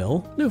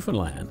Stephenville,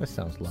 Newfoundland. That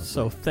sounds lovely.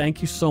 So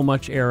thank you so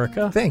much,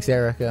 Erica. Thanks,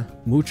 Erica.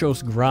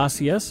 Muchos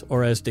gracias,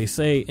 or as they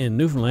say in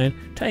Newfoundland,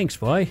 thanks,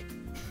 boy.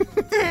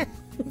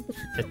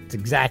 That's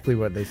exactly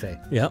what they say.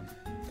 Yep.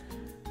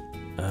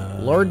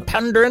 Lord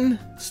Tundren.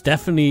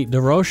 Stephanie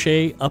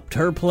DeRoche upped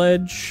her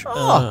pledge.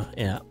 Oh.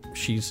 Yeah,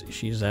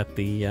 she's at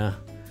the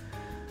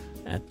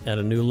at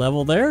a new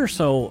level there.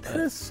 So,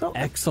 So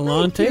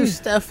excellent. Thank you,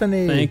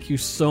 Stephanie. Thank you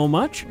so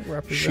much.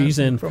 She's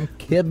in from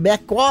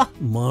Quebecois.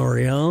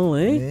 Montreal,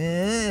 eh?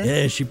 Yeah.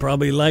 Yeah, she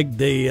probably liked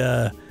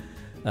the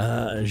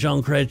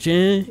Jean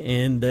Chrétien,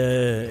 and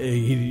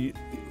he,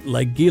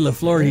 like Guy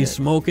Lafleur, he's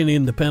smoking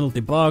in the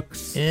penalty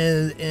box.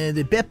 And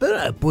the pepper,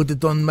 I put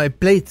it on my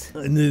plate.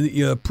 And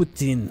your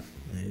poutine.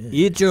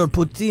 Eat your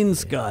poutine,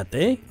 Scott,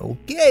 eh?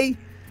 Okay.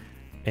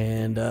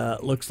 And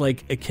looks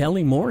like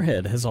Kelly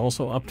Moorhead has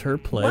also upped her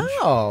pledge.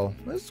 Wow.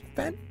 That's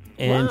fantastic.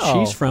 And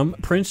she's from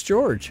Prince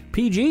George.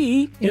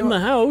 PG in the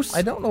house.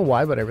 I don't know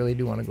why, but I really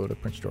do want to go to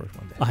Prince George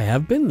one day. I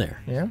have been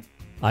there. Yeah?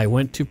 I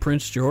went to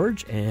Prince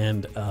George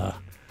and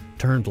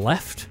turned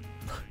left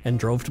and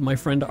drove to my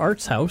friend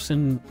Art's house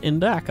in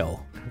Daco,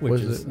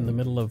 which is in the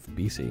middle of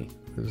BC.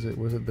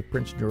 Was it the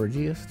Prince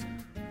Georgiest?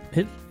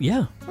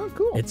 Yeah. Oh,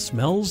 cool. It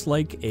smells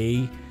like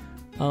a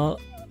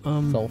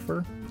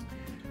sulfur?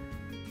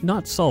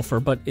 not sulfur,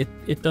 but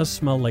it does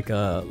smell like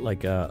a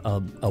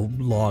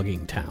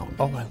logging town.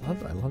 Oh, I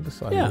love the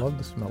smell. Yeah. I love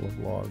the smell of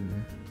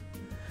logging.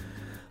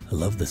 I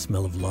love the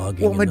smell of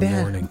logging in the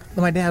morning.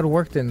 My dad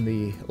worked in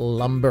the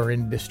lumber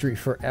industry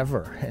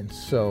forever, and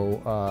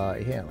so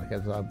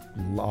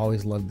I've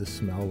always loved the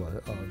smell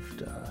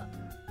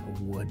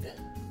of wood.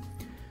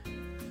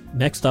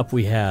 Next up,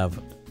 we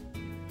have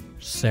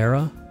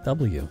Sarah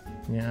W.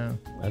 Yeah,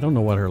 I don't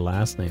know what her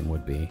last name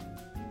would be.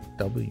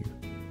 W.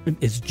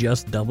 It's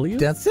just W?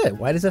 That's it.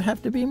 Why does it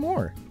have to be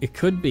more? It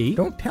could be.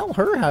 Don't tell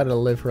her how to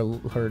live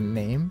her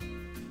name.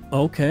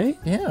 Okay.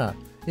 Yeah.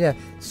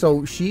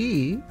 So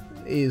she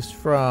is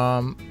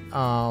from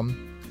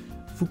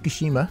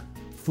Fukushima.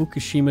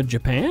 Fukushima,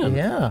 Japan.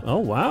 Yeah. Oh,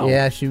 wow.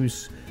 Yeah,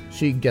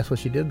 she guess what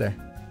she did there?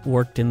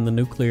 Worked in the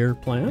nuclear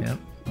plant? Yeah.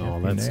 Oh,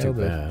 Yep, that's too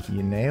bad.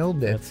 You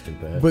nailed it. That's too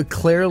bad. But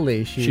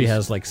clearly she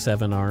has like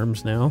 7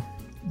 arms now.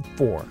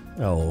 4.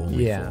 Oh,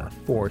 only yeah,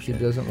 4. She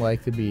doesn't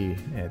like to be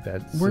at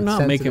that. We're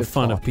not making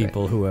fun topic. of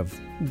people who have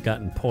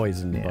gotten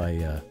poisoned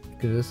by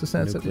because it's a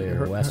sensitive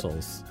nuclear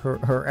vessels.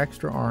 Her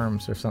extra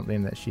arms are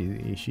something that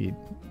she's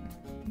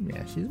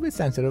a bit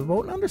sensitive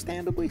about, and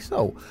understandably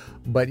so.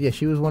 But yeah,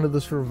 she was one of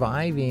the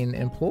surviving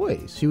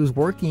employees. She was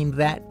working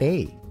that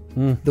day.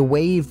 The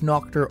wave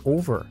knocked her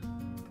over.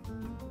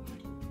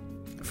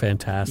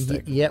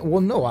 Fantastic. Yeah.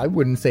 Well, no, I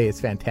wouldn't say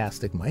it's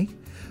fantastic, Mike.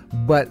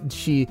 But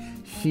she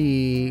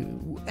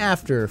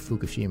after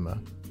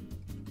Fukushima,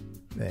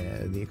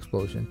 the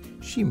explosion,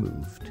 she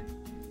moved.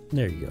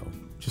 There you go.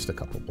 Just a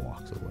couple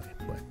blocks away,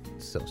 but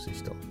still, she's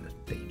still in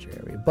the danger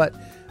area.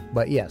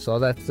 But yeah, so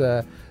that's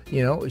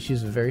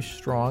she's a very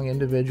strong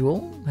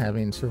individual,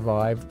 having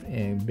survived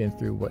and been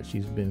through what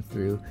she's been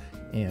through,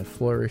 and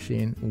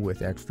flourishing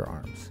with extra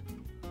arms.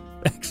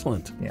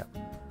 Excellent. Yeah.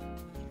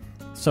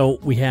 So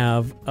we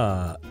have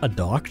a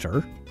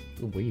doctor.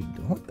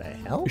 What the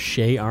hell?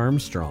 Shay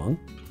Armstrong.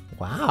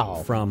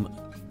 Wow. From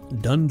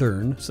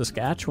Dundurn,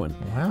 Saskatchewan.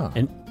 Wow.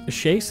 And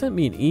Shay sent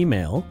me an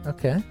email.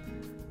 Okay.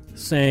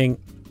 Saying,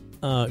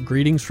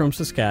 greetings from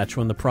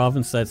Saskatchewan, the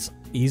province that's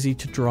easy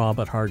to draw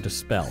but hard to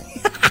spell.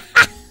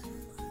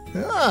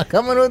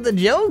 Coming with the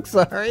jokes,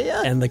 are you?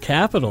 And the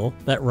capital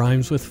that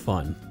rhymes with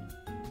fun.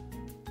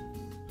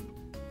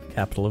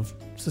 Capital of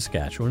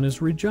Saskatchewan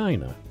is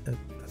Regina.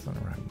 That's not a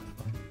rhyme with fun.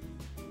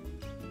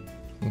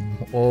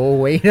 Oh,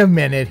 wait a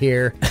minute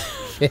here,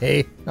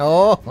 Shay.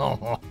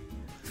 Oh.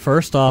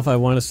 First off, I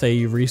want to say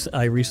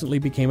I recently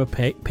became a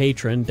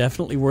patron.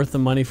 Definitely worth the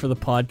money for the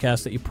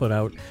podcast that you put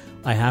out.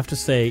 I have to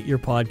say, your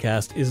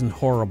podcast isn't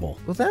horrible.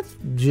 Well, that's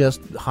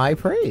just high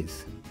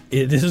praise.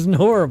 It isn't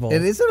horrible.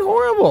 It isn't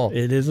horrible.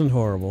 It isn't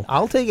horrible.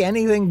 I'll take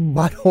anything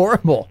but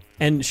horrible.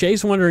 And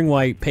Shay's wondering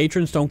why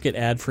patrons don't get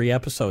ad-free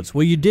episodes.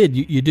 Well, you did.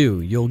 You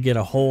do. You'll get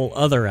a whole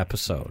other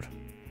episode.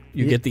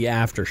 You get the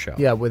after show.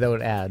 Yeah,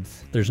 without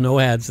ads. There's no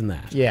ads in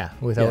that. Yeah,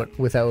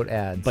 without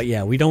ads. But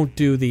yeah, we don't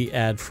do the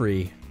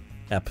ad-free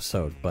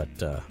episode. But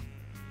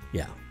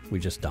yeah, we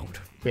just don't.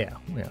 Yeah.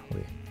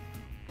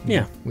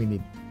 We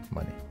need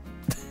money.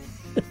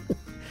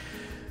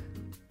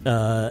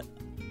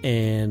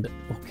 And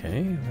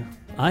okay,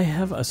 I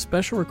have a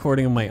special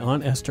recording of my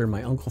Aunt Esther and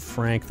my Uncle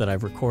Frank that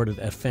I've recorded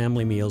at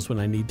family meals when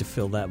I need to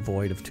fill that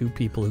void of two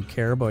people who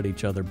care about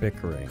each other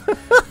bickering.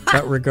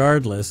 But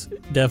regardless,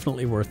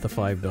 definitely worth the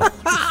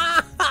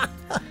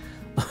 $5.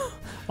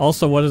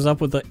 Also, what is up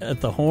with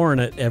at the horn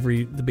at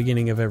the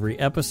beginning of every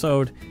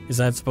episode? Is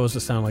that supposed to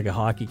sound like a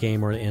hockey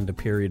game or end a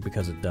period?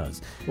 Because it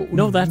does.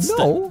 No,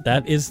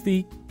 that is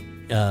the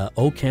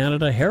O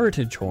Canada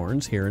Heritage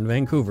horns here in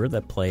Vancouver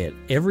that play at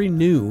every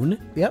noon.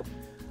 Yep.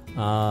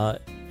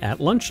 At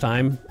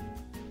lunchtime,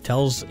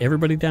 tells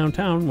everybody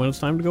downtown when it's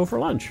time to go for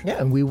lunch. Yeah,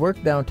 and we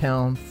worked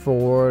downtown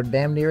for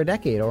damn near a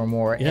decade or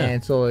more. Yeah.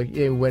 And so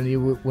when we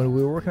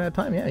were working at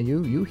the time,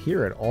 you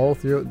hear it all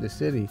throughout the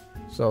city.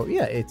 So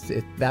yeah,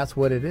 that's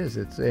what it is.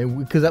 It's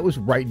because that was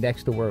right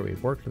next to where we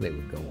worked. They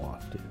would go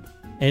off to.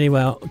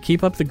 Anyway,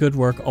 keep up the good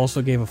work.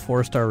 Also gave a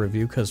 4-star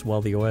review because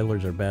while the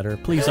Oilers are better,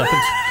 please up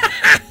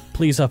it.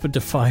 Please up it to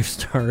 5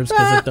 stars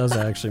because it does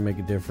actually make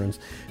a difference.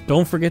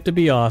 Don't forget to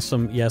be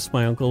awesome. Yes,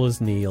 my uncle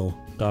is Neil,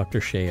 Dr.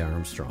 Shay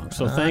Armstrong.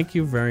 So thank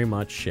you very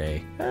much,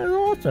 Shay. That's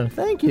awesome.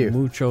 Thank you.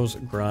 Muchos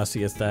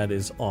gracias. That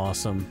is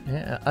awesome.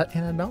 Yeah,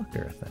 and a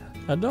doctor at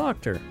that. A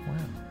doctor. Wow.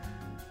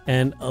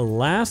 And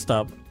last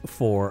up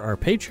for our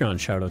Patreon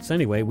shoutouts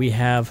anyway, we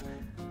have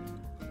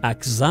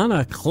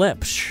Oksana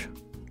Klepsch.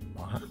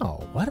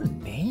 Wow, what a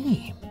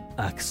name.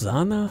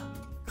 Oksana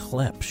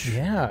Klepsch.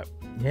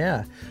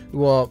 Yeah.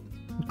 Well,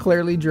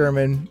 clearly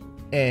German,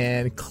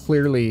 and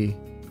clearly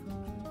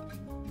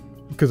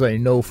because I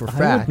know for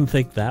fact. I wouldn't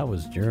think that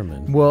was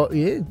German. Well,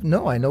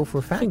 no, I know for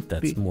a fact. I think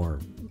that's more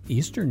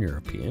Eastern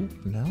European.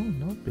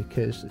 No,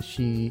 because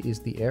she is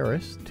the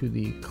heiress to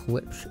the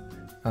Klipsch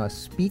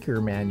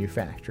speaker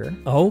manufacturer.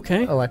 Oh,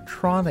 okay.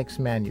 Electronics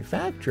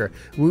manufacturer.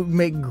 We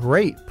make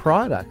great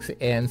products,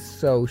 and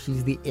so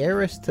she's the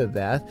heiress to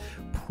that,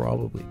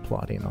 probably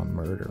plotting on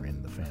murder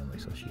in the family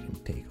so she can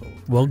take over.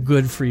 Well,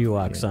 good for you,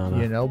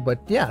 Oksana. But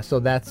yeah, so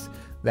that's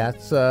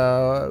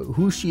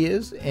who she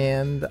is,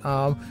 and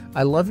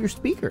I love your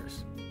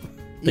speakers.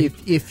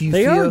 If you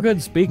feel, are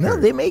good speakers. No,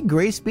 they make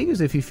great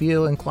speakers. If you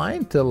feel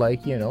inclined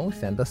to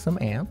send us some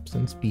amps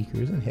and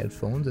speakers and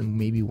headphones and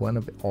maybe one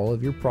of all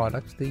of your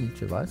products to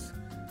each of us,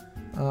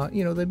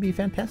 that'd be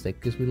fantastic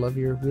because we love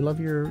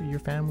your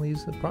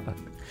family's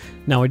product.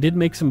 Now I did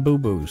make some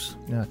boo-boos.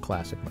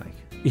 Classic Mike.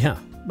 Yeah,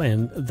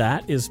 and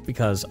that is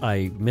because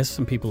I missed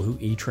some people who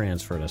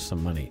e-transferred us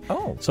some money.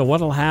 Oh. So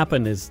what'll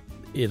happen is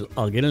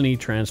I'll get an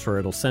e-transfer.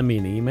 It'll send me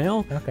an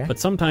email. Okay. But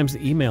sometimes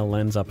the email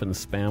ends up in the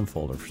spam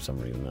folder for some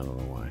reason. I don't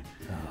know why.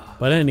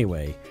 But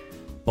anyway,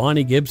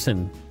 Bonnie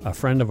Gibson, a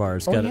friend of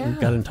ours, got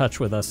in touch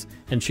with us,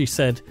 and she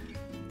said,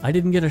 I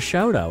didn't get a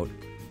shout-out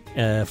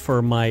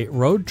for my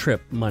road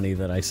trip money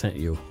that I sent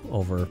you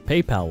over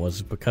PayPal.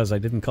 Was because I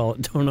didn't call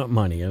it donut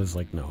money. I was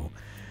like, no.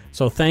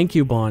 So thank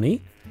you,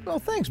 Bonnie. Well,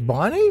 thanks,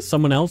 Bonnie.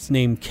 Someone else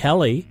named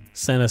Kelly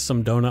sent us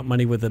some donut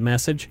money with a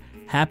message.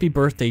 Happy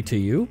birthday to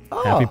you.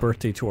 Oh. Happy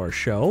birthday to our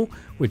show,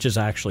 which is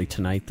actually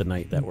tonight, the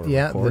night that we're recording.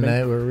 Yeah, the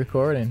night we're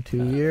recording,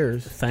 2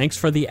 years. Thanks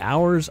for the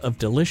hours of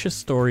delicious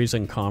stories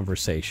and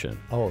conversation.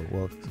 Oh,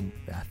 well,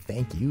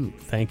 thank you.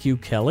 Thank you,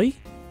 Kelly.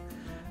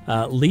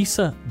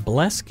 Lisa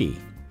Blesky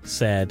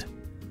said,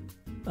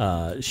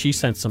 she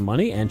sent some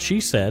money, and she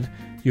said,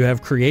 you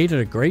have created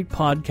a great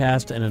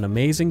podcast and an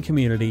amazing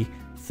community.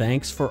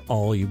 Thanks for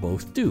all you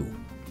both do.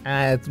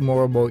 It's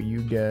more about you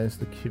guys.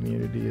 The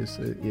community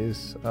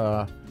is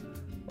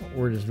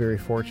we're just very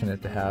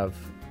fortunate to have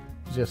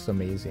just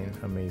amazing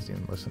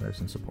listeners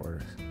and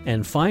supporters.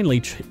 And finally,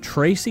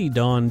 Tracy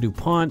Dawn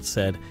DuPont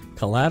said,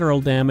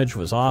 Collateral Damage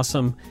was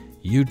awesome.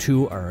 You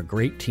two are a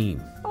great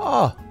team.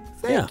 Oh,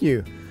 thank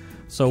you.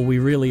 So we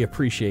really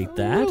appreciate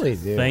that. Really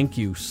do. Thank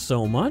you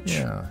so much.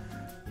 Yeah.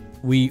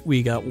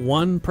 We got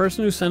one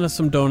person who sent us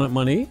some donut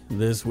money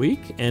this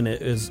week, and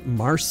it is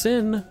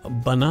Marcin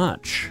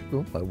Banach.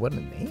 Oh, what a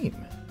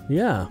name.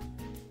 Yeah.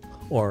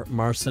 Or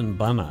Marcin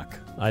Banach.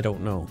 I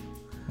don't know.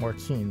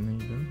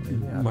 Marcin.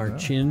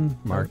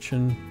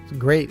 It's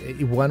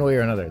great. One way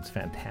or another, it's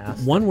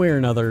fantastic. One way or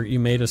another, you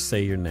made us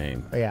say your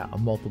name. Yeah,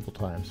 multiple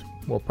times.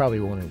 Well, probably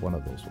only one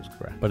of those was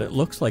correct. But it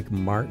looks like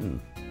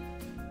Martin.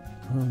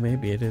 Oh,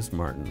 maybe it is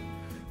Martin.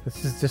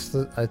 This is just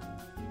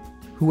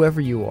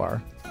whoever you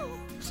are.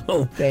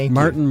 So thank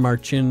Martin, you.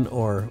 Marcin,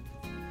 or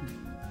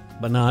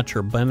Banach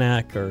or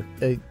Banach, or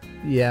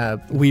yeah,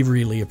 we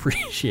really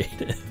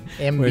appreciate it.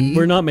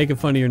 We're not making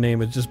fun of your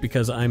name. It's just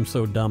because I'm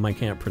so dumb I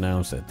can't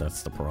pronounce it.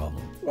 That's the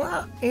problem.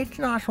 Well, it's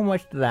not so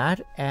much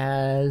that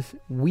as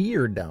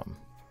we're dumb.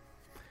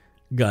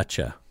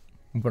 Gotcha.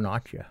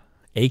 Banach.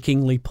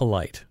 Achingly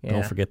polite. Yeah.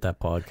 Don't forget that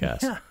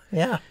podcast.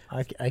 Yeah,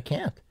 I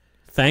can't.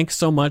 Thanks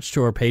so much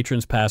to our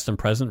patrons past and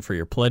present for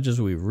your pledges.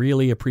 We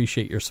really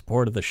appreciate your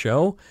support of the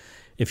show.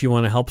 If you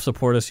want to help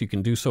support us, you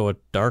can do so at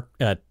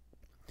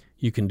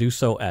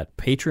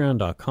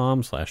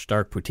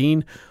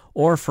patreon.com/darkpoutine,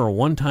 or for a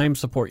one-time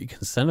support, you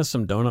can send us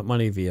some donut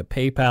money via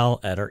PayPal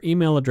at our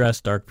email address,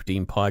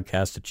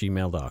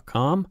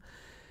 darkpoutinepodcast@gmail.com.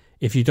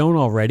 If you don't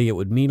already, it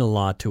would mean a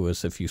lot to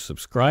us if you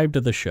subscribe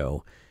to the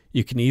show.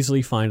 You can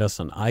easily find us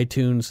on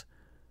iTunes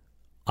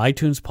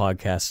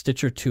Podcast,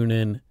 Stitcher,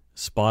 TuneIn,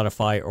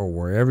 Spotify, or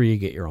wherever you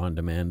get your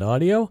on-demand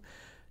audio.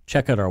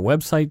 Check out our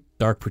website,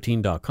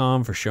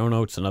 darkpoutine.com, for show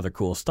notes and other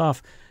cool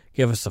stuff.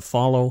 Give us a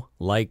follow,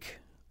 like,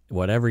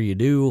 whatever you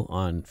do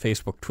on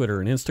Facebook, Twitter,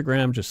 and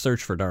Instagram. Just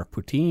search for Dark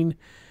Poutine.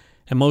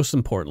 And most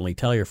importantly,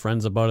 tell your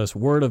friends about us.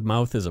 Word of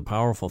mouth is a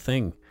powerful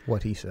thing.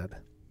 What he said.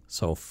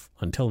 So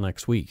until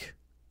next week,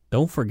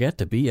 don't forget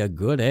to be a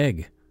good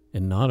egg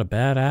and not a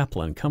bad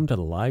apple, and come to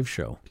the live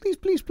show. Please,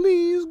 please,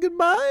 please.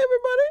 Goodbye,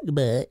 everybody.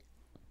 Goodbye.